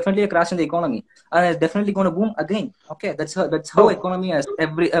going to be definitely a crash in the economy, and it's definitely going to boom again. Okay, that's how Bro, economy has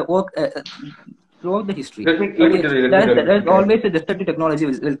every work. Throughout the history. let me Okay, tell you. Let me tell you. there's Okay. always a destructive technology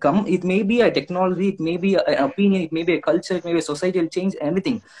will come. It may be a technology, it may be an opinion, it may be a culture, it may be a societal change,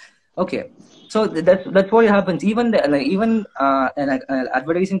 anything. Okay, so that's what happens. Even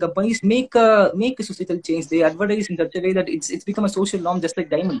advertising companies make a societal change. They advertise in such a way that it's become a social norm, just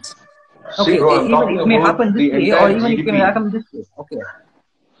like diamonds. See, Okay, bro, I'm even talking it may happen about this the way, or entire even it may GDP. happen this way. Okay,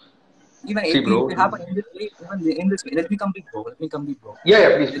 even See, it bro. may happen in this way, even in this way. Let me complete, bro. Let me complete, bro. Yeah,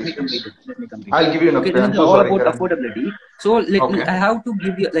 yeah. Please, Let me please, complete please. it. Let me complete it. I'll give you an. Okay, this I'm is so all sorry, about Karan. affordability. So I Okay. have to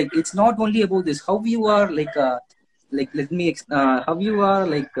give you, like, it's not only about this. How you are like let me how you are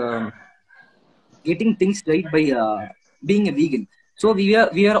getting things right by being a vegan. So we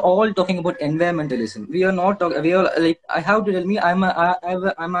are all talking about environmentalism. We are not talking. We are like, I have to tell me, I'm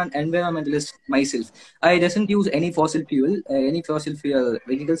an environmentalist myself. I doesn't use any fossil fuel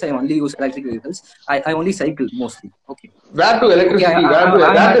vehicles. I only use electric vehicles. I only cycle mostly. Okay. Where do Okay, electricity? I'm Where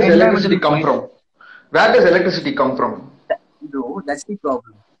an does electricity environmentalist come myself. from? Where does electricity come from? No, that's the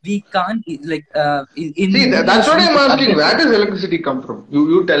problem. We can't like in See, that's vegans what we I'm could asking. address Where it. does electricity come from?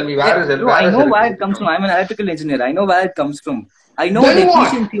 You tell me. Yeah, bro, Where I does know where it electricity comes come from. from? I'm an electrical engineer. I know where it comes from. I know the Then what?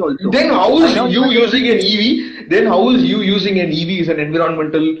 efficiency also. Then how I is know you even the using an efficiency. EV? Then how is you using an EV is an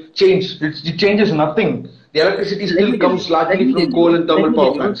environmental change? It changes nothing. The electricity Let still me tell comes you. Let largely me tell from you. coal and Let thermal me tell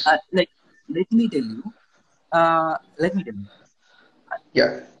power you. plants. Let me tell you. Let me tell you.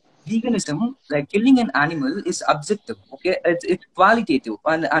 Yeah. Veganism, like killing an animal, is objective. Okay, it's qualitative,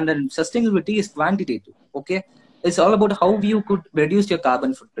 and then sustainability is quantitative. Okay, it's all about how you could reduce your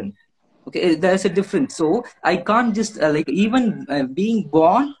carbon footprint. Okay, there's a difference. So I can't just like, even being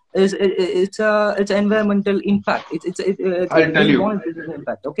born it's an environmental impact. It's I'll tell being born you. is an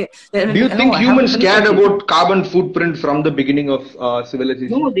impact. Okay, Do you no, think I have to humans finish my cared statement. about carbon footprint from the beginning of No,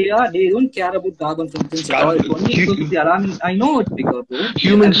 civilization? they don't care about carbon footprints at all. It's only because of the alarming. I know it's bigger, bro.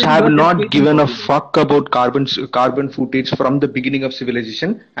 Humans Everything have you're just not waiting given for a this. fuck about carbon footage from the beginning of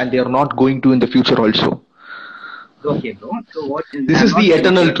civilization, and they are not going to in the future also. Okay, bro. So what is? This I'm is not the getting.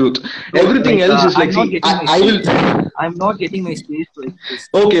 eternal Okay. truth. So Everything like, else is like, I'm not see, getting my I space. will. I'm not getting my space to exist.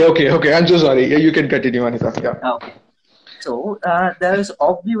 Okay. I'm so sorry. Yeah, you can continue, Anita. Yeah. Okay. So there is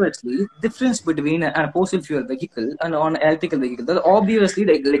obviously difference between a fossil fuel vehicle and an electrical vehicle. There's obviously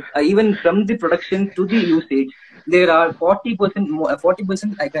even from the production to the usage, there are 40% more.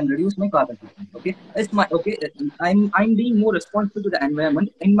 40% I can reduce my carbon footprint. Okay, it's my okay. I'm being more responsible to the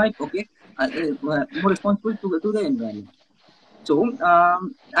environment in my okay. More responsible to the environment. So,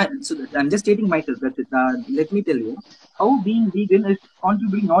 I'm just stating myself. That's it. Let me tell you how being vegan is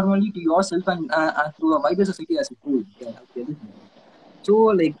contributing not only to yourself and to a wider society as a whole. Okay, okay, listen. So,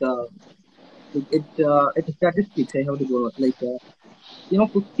 it's statistics. I have to go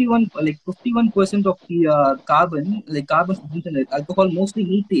 51% of the carbon footprint and alcohol, mostly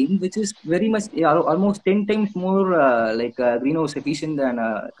methane, which is very much, yeah, almost 10 times more greenhouse efficient than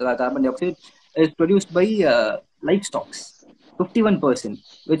carbon dioxide, is produced by livestock. 51%,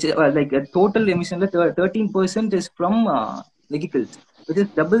 which like a total emission, 13% is from vehicles, which is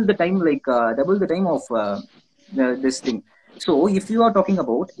double the time of this thing. So if you are talking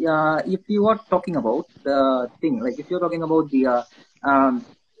about the thing, like if you're talking about the um,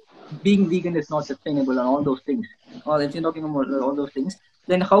 being vegan is not sustainable and all those things, or if you're talking about all those things,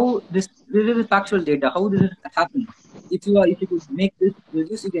 then how this is factual data, how this is happening. If you could make this,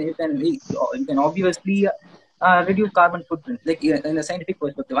 you can obviously reduce carbon footprint, like in a scientific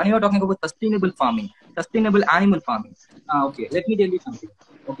perspective. When you are talking about sustainable farming, sustainable animal farming, okay, let me tell you something.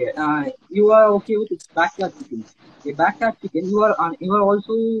 Okay, you are okay with its backyard chicken. A backyard chicken, you are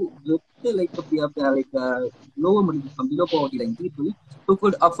also with lower middle income, below poverty line people who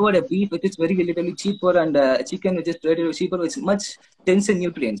could afford a beef which is very relatively cheaper, and a chicken which is relatively cheaper, which is much dense in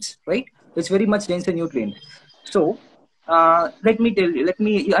nutrients, right? It's very much dense in nutrients. So let me tell you,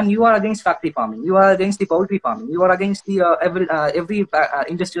 and you are against factory farming, you are against the poultry farming, you are against the every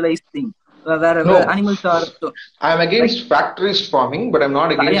industrialized thing. where No, animals are. I'm Right? against factories farming, but I'm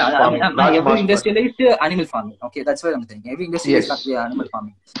not Yeah, against farming, large every mass farming. industrialized animal farming. Okay, that's what I'm saying. Every industrialized Yes. factory animal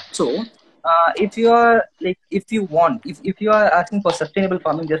farming. So, if you are like, if you want, if you are asking for sustainable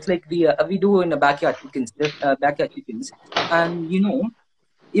farming, just like we do in the backyard chickens, just backyard chickens, and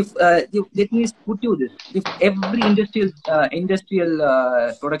let me put you this: if every industrial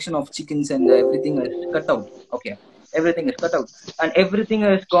production of chickens and everything is cut out, okay, everything is cut out, and everything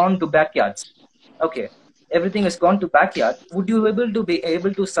has gone to backyards, okay, everything has gone to backyard, would you be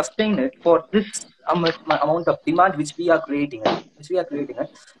able to sustain it for this amount of demand which we are creating it,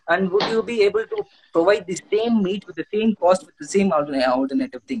 and would you be able to provide the same meat with the same cost with the same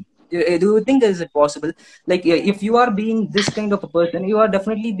alternative thing? Do you think is it possible? Like, if you are being this kind of a person, you are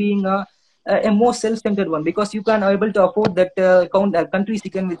definitely being a more self-centered one, because you can able to afford that country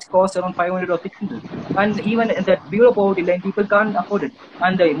chicken which costs around 500 or 600, and even that below poverty line people can't afford it.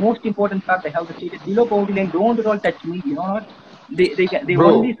 And the most important fact I have to state is, below poverty line don't at all touch meat, not. They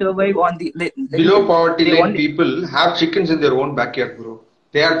only Bro, survive on the, let me tell below you, poverty they line only. people have chickens in their own backyard, bro.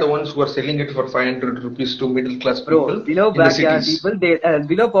 They are the ones who are selling it for 500 rupees to middle class Bro, people below in the backyard cities. people,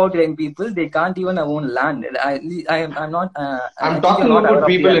 below poverty line people, they can't even own land. I'm not. I I'm think you're talking not aware about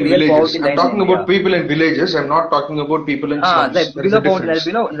of the people in real villages. poverty I'm line in talking India. about people in villages. I'm not talking about people in slums. Like There is a below poverty, difference.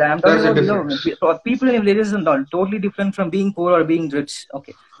 below. I'm talking There's a about below. difference. So people in villages and all totally different from being poor or being rich.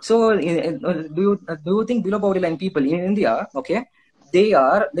 Okay, so do you think below poverty line people in India? Okay, they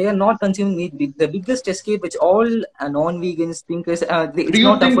are not consuming meat. The biggest escape which all non-vegans think is Do it's you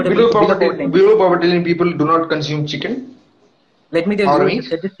not think affordable for below poverty line people. below poverty line people do not consume chicken Let me tell or you, meat?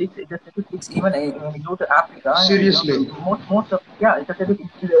 the statistics, even when you go to Africa, Seriously, most of, yeah, it's a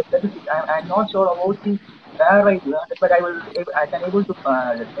statistics. I'm not sure about the where I learned it, but I can able to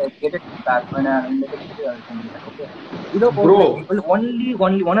get it back when in the dictionary. I'll send you that. Okay, below poverty line bro. people only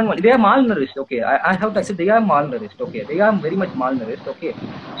one and one. They are malnourished. Okay, I have to accept they are malnourished. Okay, they are very much malnourished. Okay,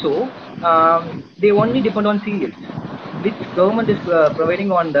 so they only depend on cereals, which government is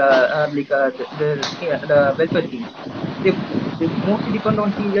providing on the welfare schemes. They mostly depend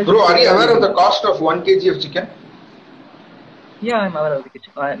on cereals Bro, which are they you are aware of getting. the cost of 1 kg of chicken? Yeah, I'm aware of the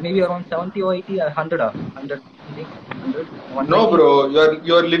kitchen. Maybe around 70 or 80, 100, 100 something, 100, No, 120. bro.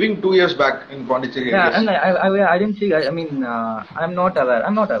 You're living 2 years back in Pondicherry, I Yeah, guess. and I didn't see. I mean, I'm not aware.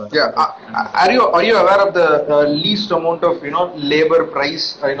 I'm not aware Yeah. about it. I'm not Are aware. you aware of the least amount of labor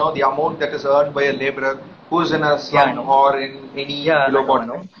price? The amount that is earned by a laborer who's in a Yeah, I slum know. or in any Yeah, below I poverty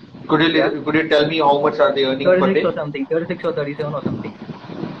know. line. Yeah, Could you tell me how much are they earning per 36 day? or something, 36 or 37 or something.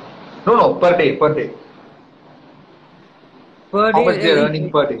 No, no, per day, per day. Per How day, much they are earning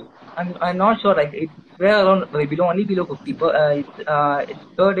per day? I'm not sure. Like it's where around below 50. It's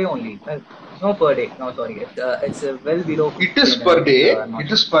per day only. No per day. No, sorry. It's well below It 50, is and per day. I'm not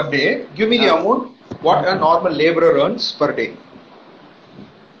It sure. is per day. Give me the Uh, amount. What a normal laborer earns per day.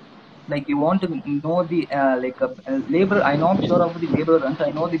 like you want to know the labor. I'm not sure of the labor runs.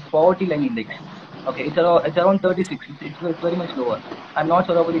 I know the poverty line index. Okay, it's around 36. It's very much lower. I'm not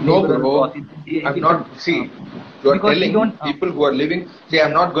sure about the No, laborer cost. bro. It I'm depends, not. See, you are because we telling don't. people who are living. See,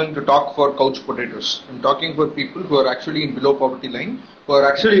 I'm not going to talk for couch potatoes. I'm talking for people who are actually in below poverty line, who are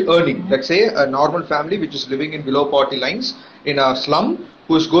actually earning. Let's say a normal family which is living in below poverty lines in a slum,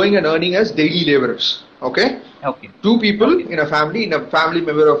 who is going and earning as daily laborers. Okay, Okay, two people okay. in a family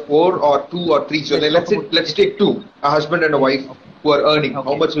member of four or two or three. So Let's talk about. let's take two, a husband and a wife Okay, who are earning. How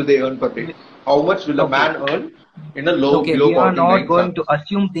okay. much will they earn per day? How much will a Okay. man earn in a Okay, below we are poverty not line going to family?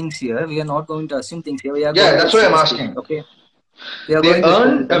 assume things here. We are not going to assume things here. We are Yeah, going to that's why I'm state things. asking. Okay, we are They going to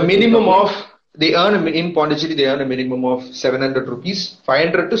state the earn a statistics. minimum Okay, of in Pondicherry they earn a minimum of 700 rupees,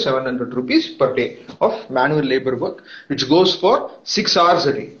 500 to 700 rupees per day of manual labor work, which goes for 6 hours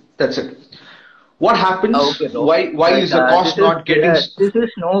a day. That's it. What happens? okay, bro. Why Like is the cost this is not getting? this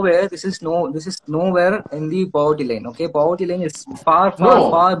is nowhere. This is nowhere in the poverty line. Okay, poverty line is far, far, No,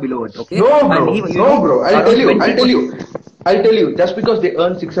 far below it. Okay, no, and bro, even no, bro. around 20%. I'll tell you. Just because they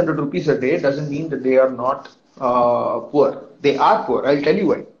earn 600 rupees a day doesn't mean that they are not poor. They are poor. I'll tell you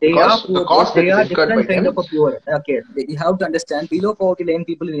why. They are Because the poor, bro. cost that They is are incurred by different kind of them. a poor. Okay, you have to understand. Below poverty line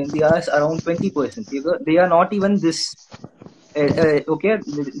people in India is around 20%. They are not even this. Okay,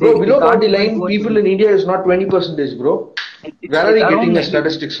 Bro, they below can't poverty even line, go to people the. in India is not 20 percentage, bro. Where are It's you around getting the 90,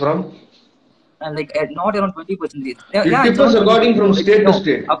 statistics from? and like not around 20%. Yeah, It yeah, it's differs around according 20%. from state to No,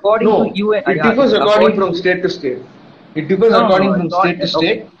 state. according to No, UN, it yeah, differs according according to from you. state to state. It differs No, according it's from not. state to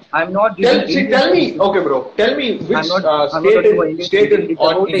Okay, state. I'm not giving Indian Tell me, statistics. okay, bro. Tell me which I'm not talking about Indian state statistics. in It's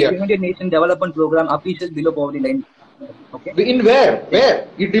on about the India. United Nations Development Program official below poverty line. Okay. In where? Where?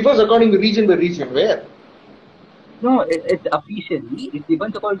 It differs according to region by region. Where? No, it's officially, it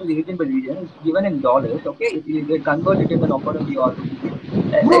depends upon the region by region. It's given in dollars, okay? If you get converted in according to your rupees,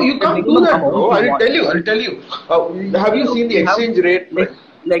 Bro, it's you the can't do minimum that, amount bro. you I'll want. tell you. I'll tell you. Have you seen the You have exchange rate?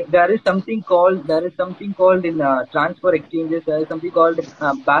 like there is something called in transfer exchanges. There is something called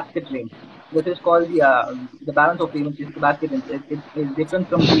basket range. This is called the balance of payments. Is the basket range. It's different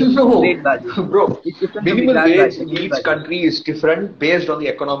from the No, trade value. bro. It's different from the Minimum wage in trade each value. country is different based on the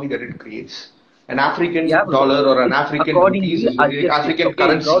economy that it creates. An Yeah, African bro. dollar or an It's African rupees accordingly is adjusted. African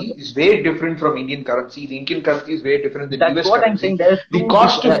Okay, it's currency also is very different from Indian currency. The Indian currency is very different than that's US what I'm currency. saying. There is The two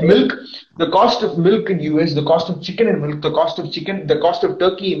cost of milk in US, the cost of chicken and milk, the cost of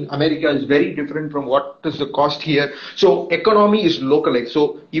turkey in America is very different from what is the cost here. So economy is localized.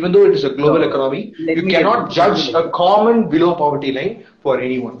 So even though it is a global no. economy, Let you me tell you. cannot Let me judge tell a you. common below poverty line for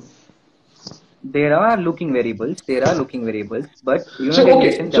anyone. There are looking variables. There are looking variables, but So United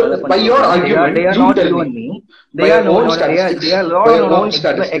okay, Nations so by Development your Program, they argument, are you not tell you and me, me. by They are your no, own no, they are statistics, a lot by of your lot own of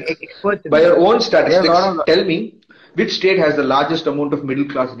statistics, experts in by this. your own There are a statistics, lot of tell me which state has the largest amount of middle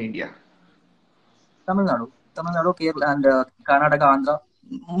class in India? Tamil Nadu, Kerala, and Karnataka, Andhra,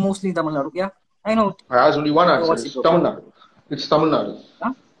 mostly Tamil Nadu. Yeah, I know. I asked only one So answer. what's the It's problem? Tamil Nadu. It's Tamil Nadu.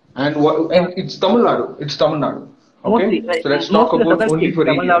 Huh? Yeah, And it's Tamil Nadu. It's Tamil Nadu. mostly, Okay, so let's talk mostly the about southern only states, for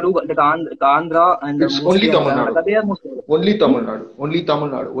Tamil India. Nadu, the Andhra, and It's only mostly and Tamil Nadu. Karnataka. They are mostly. Only Hmm? Tamil Nadu. Only Tamil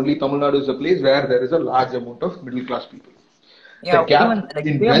Nadu. Only Tamil Nadu is a place where there is a large amount of middle class people. Yeah, The okay. Even gap like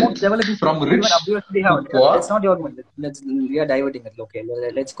in they are most wealth developing states. from Even rich obviously they have. to poor. It's not the argument. We are diverting it. Okay,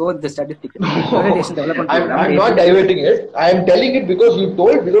 let's go with the statistics. United Nations Development Program. I'm They not put diverting it. I am telling it because you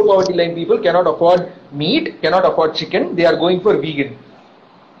told below poverty line people cannot afford meat, cannot afford chicken. They are going for vegan.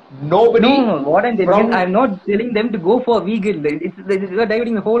 Nobody no. What I'm telling is, from I'm not telling them to go for vegan. You are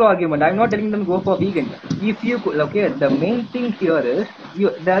diverting the whole argument. I'm not telling them to go for vegan. If you okay, the main thing here is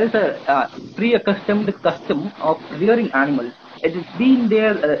there is a pre-accustomed custom of rearing animals. It has been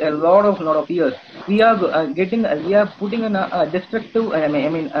there a lot of years. We are putting in a destructive,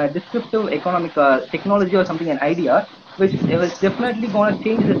 descriptive economic technology or something, an idea, which is definitely gonna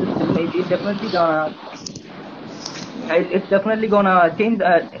change the system. It definitely gonna it's definitely gonna change.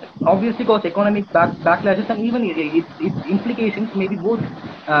 Obviously, cause economic backlashes and even its implications may be both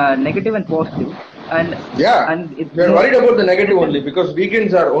negative and positive. And yeah, it's we are more. worried about the negative It's a, only because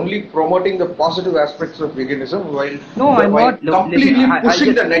vegans are only promoting the positive aspects of veganism no, I'm while not. Look, listen, completely I'll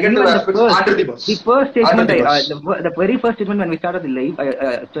pushing just the negative even aspects under the bus. the first Under statement, the bus. the very first statement when we started the live,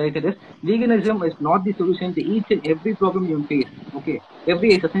 I stated is veganism is not the solution to each and every problem you face. Okay,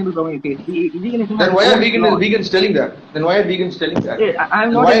 every sustainable problem you face. Veganism has Then its why are own flaws. vegans telling that? Then why are vegans telling that?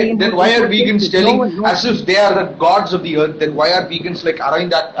 I'm not a vegan Then why are who says vegans this. No telling one, no, as if they are the gods of the earth? Then why are vegans like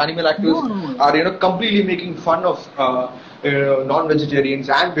around that animal activists no. are completely making fun of non-vegetarians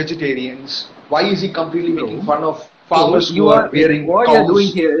and vegetarians? Why is he completely making Bro, fun of bro, farmers who are rearing what you are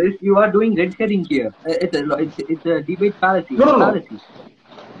doing cows? here is you are doing red herring here. It's a debate fallacy. No, It's a no, no, fallacy.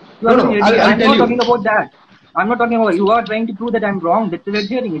 You are no, no, doing no. red. I'll I'm tell not you. talking about that. I'm not talking about. You are trying to prove that I'm wrong. That's a red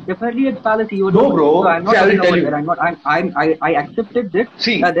herring. It's definitely a fallacy you are No, doing. So bro. I'm See, not I talking will tell about that. you. I accepted that.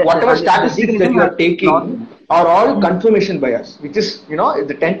 See, whatever The statistics that veganism you has are its flaws. taking are all Hmm. confirmation bias, which is,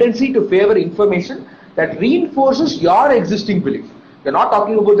 the tendency to favor information that reinforces your existing belief. We're not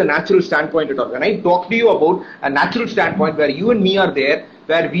talking about the natural standpoint at all. When I talk to you about a natural standpoint where you and me are there,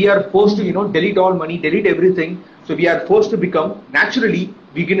 where we are forced to, delete all money, delete everything. So we are forced to become naturally,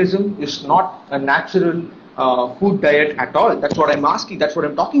 veganism is not a natural food diet at all. That's what I'm asking. That's what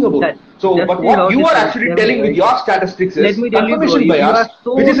I'm talking about. That So, just but see what how you this are is actually stemming, telling with right? your statistics Let is me tell you, bro. confirmation You bias, are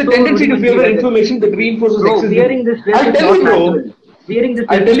so which is a tendency to rudimentary favor that information that reinforces bro, excess wearing belief. this dress I'll is tell not you, natural. bro. Wearing this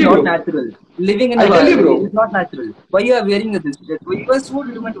I'll dress tell is you, not bro. natural. Living in a I'll tell you, is bro. not natural. Why you are wearing this dress? You are so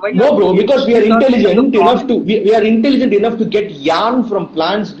rudimentary. Why you are No, bro, because we are these are things that look intelligent enough to common? we are intelligent enough to get yarn from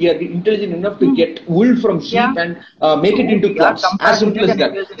plants. We are intelligent enough to Hmm. get wool from Yeah. sheep and make it So into we are cloths. As simple compassionate as and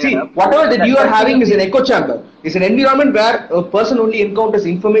that. intelligent enough. See, whatever that you are Just having because is an we echo chamber. It's an environment where a person only encounters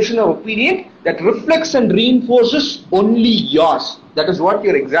information or opinion that reflects and reinforces only yours. That is what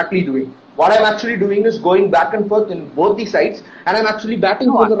you're exactly doing. What I'm actually doing is going back and forth in both the sides, and I'm actually batting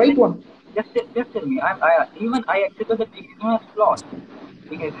no, for the right like one. just tell me. I accepted that veganism has flaws.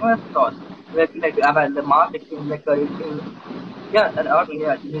 Veganism has flaws. The mass exchange yeah,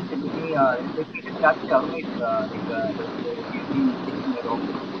 yeah. Let me just catch the organized you've been taking it off.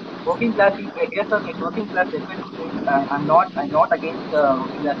 Working class, yes, sir, like working class definitely. I'm not against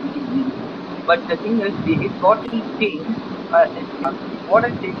working class eating meat, but the thing is, it got to be changed. What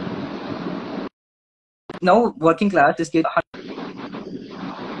I'm saying now, working class is getting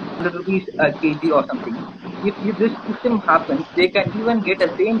 100 rupees a kg or something. if this system happens, they can even get the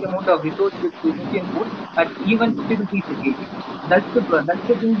same amount of resources to Indian food at even 50 rupees a kg. That's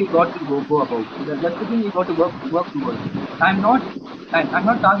the thing we got to go about. That's the thing we got to work towards. I'm not I'm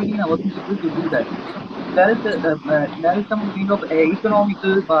not targeting our working people to do that. Okay, there is some kind of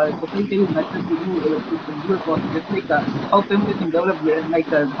economical societal method to do a process, just like how feminism developed,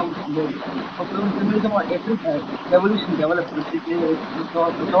 how feminism or every revolution developed.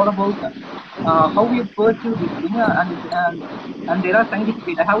 It's all about how you pursue this thing, and there are scientific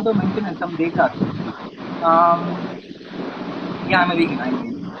data. I have to mention some data. Yeah, I'm a vegan. I'm a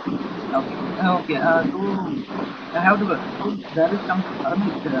vegan. Okay. Okay. So I have to. So there is some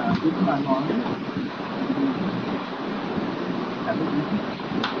speaking on.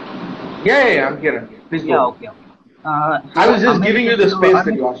 Yeah, I'm here. Please Yeah. go. Okay. Okay. I So was just giving you the space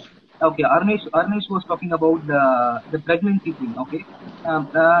that you asked. Okay, Arnesh was talking about the pregnancy thing. Okay,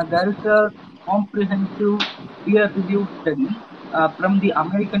 there is a comprehensive peer-reviewed study from the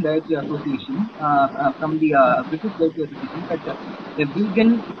American Dietary Association, from the British Dietary Association, that a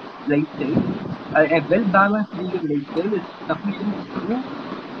vegan lifestyle, a well-balanced vegan lifestyle is sufficient to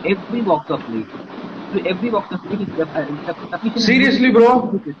every walk of life. To every walk of life is sufficient. Seriously,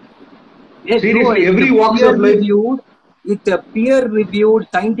 bro? Yes, bro, Seriously, every walks of life. it's a peer-reviewed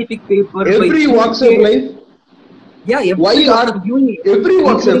scientific paper by Every walks of UK. life. Yeah, Why walks are of uni, every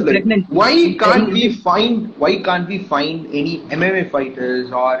walks of including life? pregnancy. Why can't we find any MMA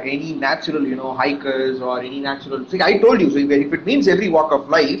fighters or any natural, hikers or any natural? See, I told you. So if it means every walk of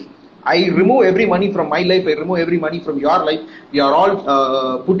life, I remove every money from my life. I remove every money from your life. We are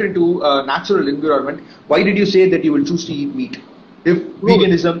all put into a natural environment. Why did you say that you will choose to eat meat? If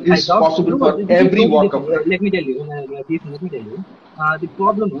veganism is possible for every walk of life. Let me tell you. Let me tell you. The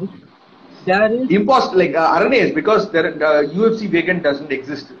problem is there is impossible, like Aranesh, because UFC vegan doesn't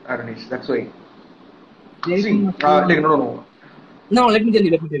exist, Aranesh. That's why. See, no. No, let me tell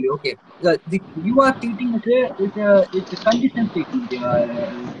you. Okay, you are treating it's a condition statement.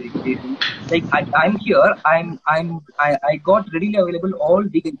 Jason. Like I'm here. I got readily available all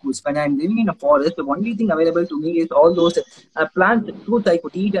vegan foods. When I'm living in a forest, the only thing available to me is all those plant fruits I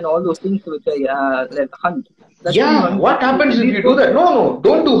could eat and all those things which I hunt. That's what happens if you do that? No,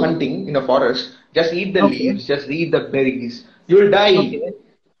 don't do hunting in a forest. Just eat the leaves. Just eat the berries. You'll die. Okay.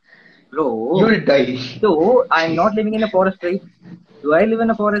 Bro, you'll die. So I'm not living in a forest, right? Do I live in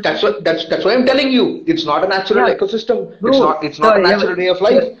a forest? That's why I'm telling you. It's not a natural ecosystem. Bro, it's not a natural way of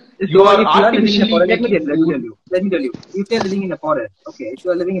life. You are artificially making food. Let me tell you. If you're living in a forest, okay, if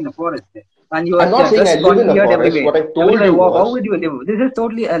you're living in a forest and you are I'm not saying I live in a forest. everywhere, what I told you was, how would you live? This is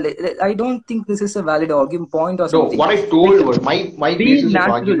totally. I don't think this is a valid argument point or something. No, what I told was my basis of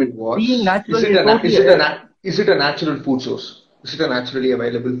argument was: being natural is it a natural food source? Is it a naturally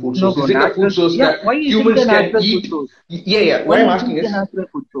available food No, source? Is it a food source that humans can eat? Yeah. What I'm asking is,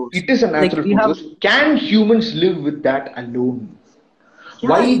 it is a natural food source. Can humans live with that alone?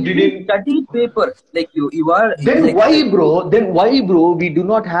 Why didn't study paper like you are? Then why, bro? We do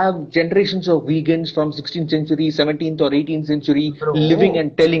not have generations of vegans from 16th century, 17th or 18th century living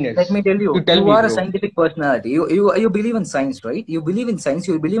and telling us. Let me tell you, you are a scientific personality. You believe in science, right? You believe in science.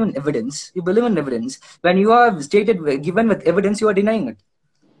 You believe in evidence. You believe in evidence. When you are given with evidence, you are denying it.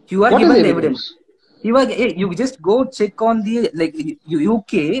 You are given the evidence. You just go check on the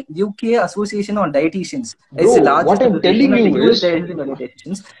UK Association on Dietitians. Bro, what I'm telling you is,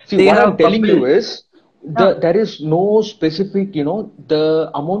 there is no specific,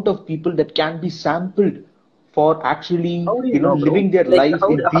 the amount of people that can be sampled for actually, living their life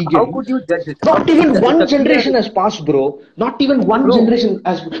in vegan. How could you judge it? Not even one generation has passed, bro. Not even one generation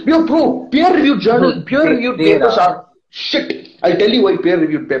has. Bro, peer-reviewed papers are shit. I'll tell you why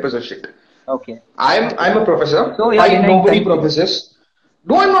peer-reviewed papers are shit. Okay. I'm a professor. Nobody professors.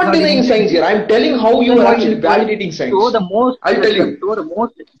 No, I'm not denying science here. I'm telling how you are actually validating science. I'll tell you.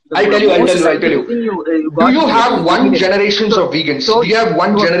 Do you have one generation of vegans? Do you have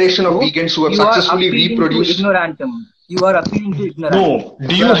one generation of vegans who have successfully reproduced? You are appealing to ignorance. No.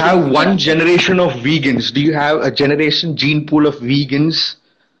 Do you have one generation of vegans? Do you have a generation gene pool of vegans?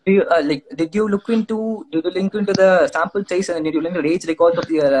 Do you, did you link into the sample size and did you link the age records of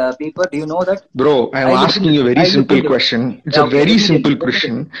your paper? Do you know that? Bro, I'm asking you a very simple question. It's a very simple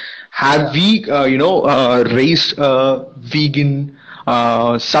question. Have we, raised a vegan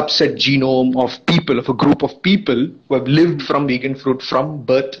subset genome of people, of a group of people who have lived from vegan fruit from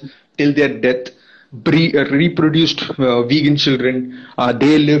birth till their death? Reproduced vegan children.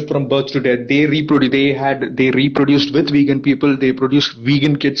 They lived from birth to death. They reproduced with vegan people. They produced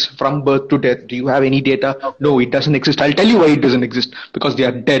vegan kids from birth to death. Do you have any data? No, it doesn't exist. I'll tell you why it doesn't exist. Because they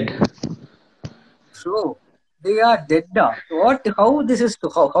are dead. So They are dead now. What? How this is?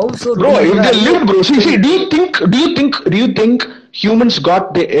 How so? Bro, if they You live, bro. See, do you think humans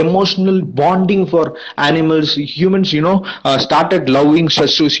got the emotional bonding for animals? Humans, started loving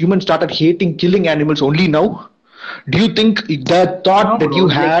such. So humans started hating killing animals only now. Do you think the no, thought that bro. you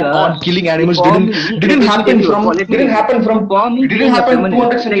had on killing animals For didn't me, didn't let me tell happen you. from Let me didn't tell you. happen from For me, didn't being a happen feminist,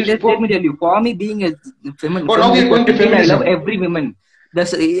 200 centuries let before? me tell you. For me, being a Or now we are feminist, going what to you mean? I love feminism. every woman.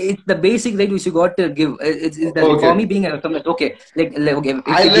 It's the basic right which you got to give. It's the, for me Okay, being a feminist. Okay, okay.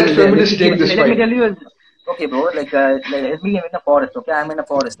 I If you let feminists take this let me fight. tell you. Okay, bro. Let me. I'm in a forest. Okay, I'm in a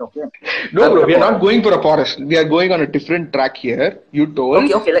forest. Okay, No, I'm in bro, a we are not forest. going for a forest. We are going on a different track here. You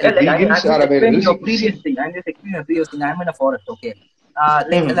told Okay. that I'm vegans just are explaining available. your See, previous see. thing. I'm just explaining your previous thing. I'm in a forest. Okay.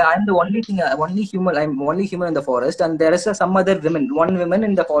 Mhm. I'm the only thing, only human. I'm only human in the forest, and there is some other women, one woman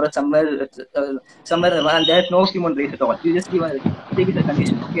in the forest somewhere, somewhere, and there's no human race at all. You just take it as a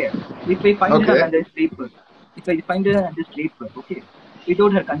condition. Okay. If I find her Okay. and just rape her, if I find her and just rape her, okay,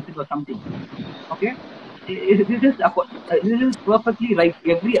 without her consent or something, okay. This is perfectly right.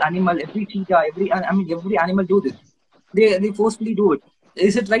 Every animal, every cheetah, I mean every animal do this. They forcefully do it.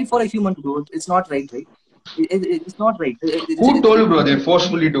 Is it right for a human to do it? It's not right, right? It's not right. Who told you, bro, they We,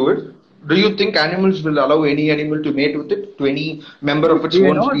 forcefully do it? Do you think animals will allow any animal to mate with it? To any member of its do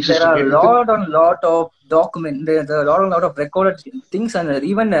you own know species there to are mate with it? lot of there are lot of recorded things and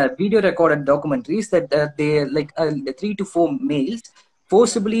even video recorded documentaries that they like 3 to 4 males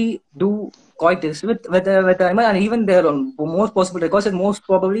forcibly do coitus with animal, and even there are most possible records that most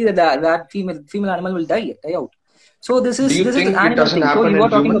probably that female animal will die out. So Do you this is an think it animal doesn't thing. So happen you in are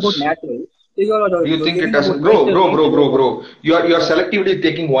talking about humans? natural. So you are Do you think it giving about doesn't? Bro, nature bro, things. bro, bro, bro. You are selectively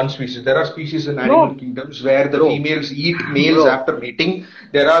taking one species. There are species in animal No, kingdoms where the bro, females eat males bro. after mating.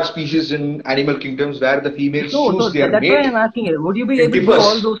 There are species in animal kingdoms where the females choose their That's why I'm mate. asking you, would you be It able to do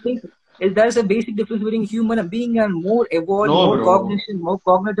all differs. those things? Is there is a basic difference between human and being a more evolved, No, more bro. cognition, more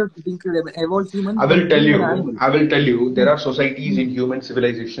cognitive being evolved human I will than tell being an you, animal? I will tell you, there Hmm. are societies Hmm. in human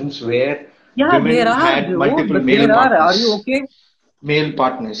civilizations where Yeah, there women are, had bro, multiple but male there are. Are you partners. okay?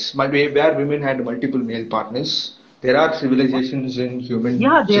 Where women had multiple male partners. There are What? civilizations in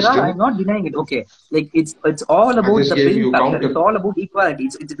Yeah, human there are. I'm system. not denying it. Okay, like it's all I about just the gave pain you factor. It's counter. all about equality.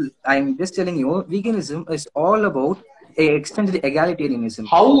 I'm just telling you, veganism is all about a extended egalitarianism.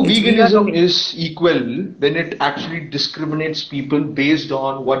 How We are veganism talking. is equal when it actually discriminates people based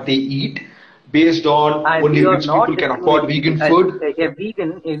on what they eat, based on And only we are rich people not can afford discriminating people. vegan food.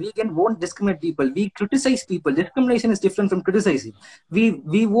 A vegan won't discriminate people. We criticize people. Discrimination is different from criticizing. We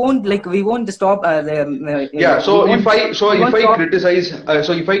won't stop. Yeah, We won't so we if won't I stop. criticize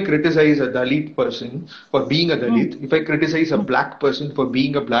if I criticize a Dalit person for being a Hmm, Dalit, if I criticize a hmm. black person for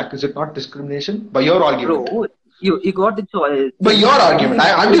being a black, is it not discrimination? By your argument. Bro, you got the choice. By your Being argument.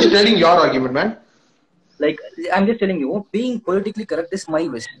 in I'm just telling your argument, man. like I'm just telling you, being politically correct is my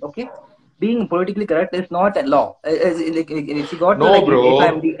wish. Okay, being politically correct is not a law. If you got to No, if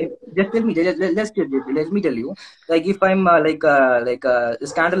I'm bro. just tell me, let me tell you, like if I'm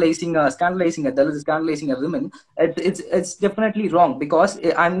scandalizing a Dalit, scandalizing a woman, it's definitely wrong because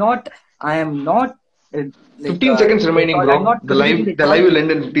I am not uh, 15 seconds remaining, I'm bro. not criticizing the The live will choices.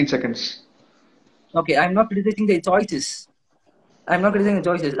 end in 15 seconds. Okay, I'm not criticizing the choices. I'm not criticizing the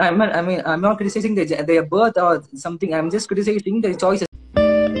choices. I'm not criticizing their birth or something. I'm just criticizing the choices.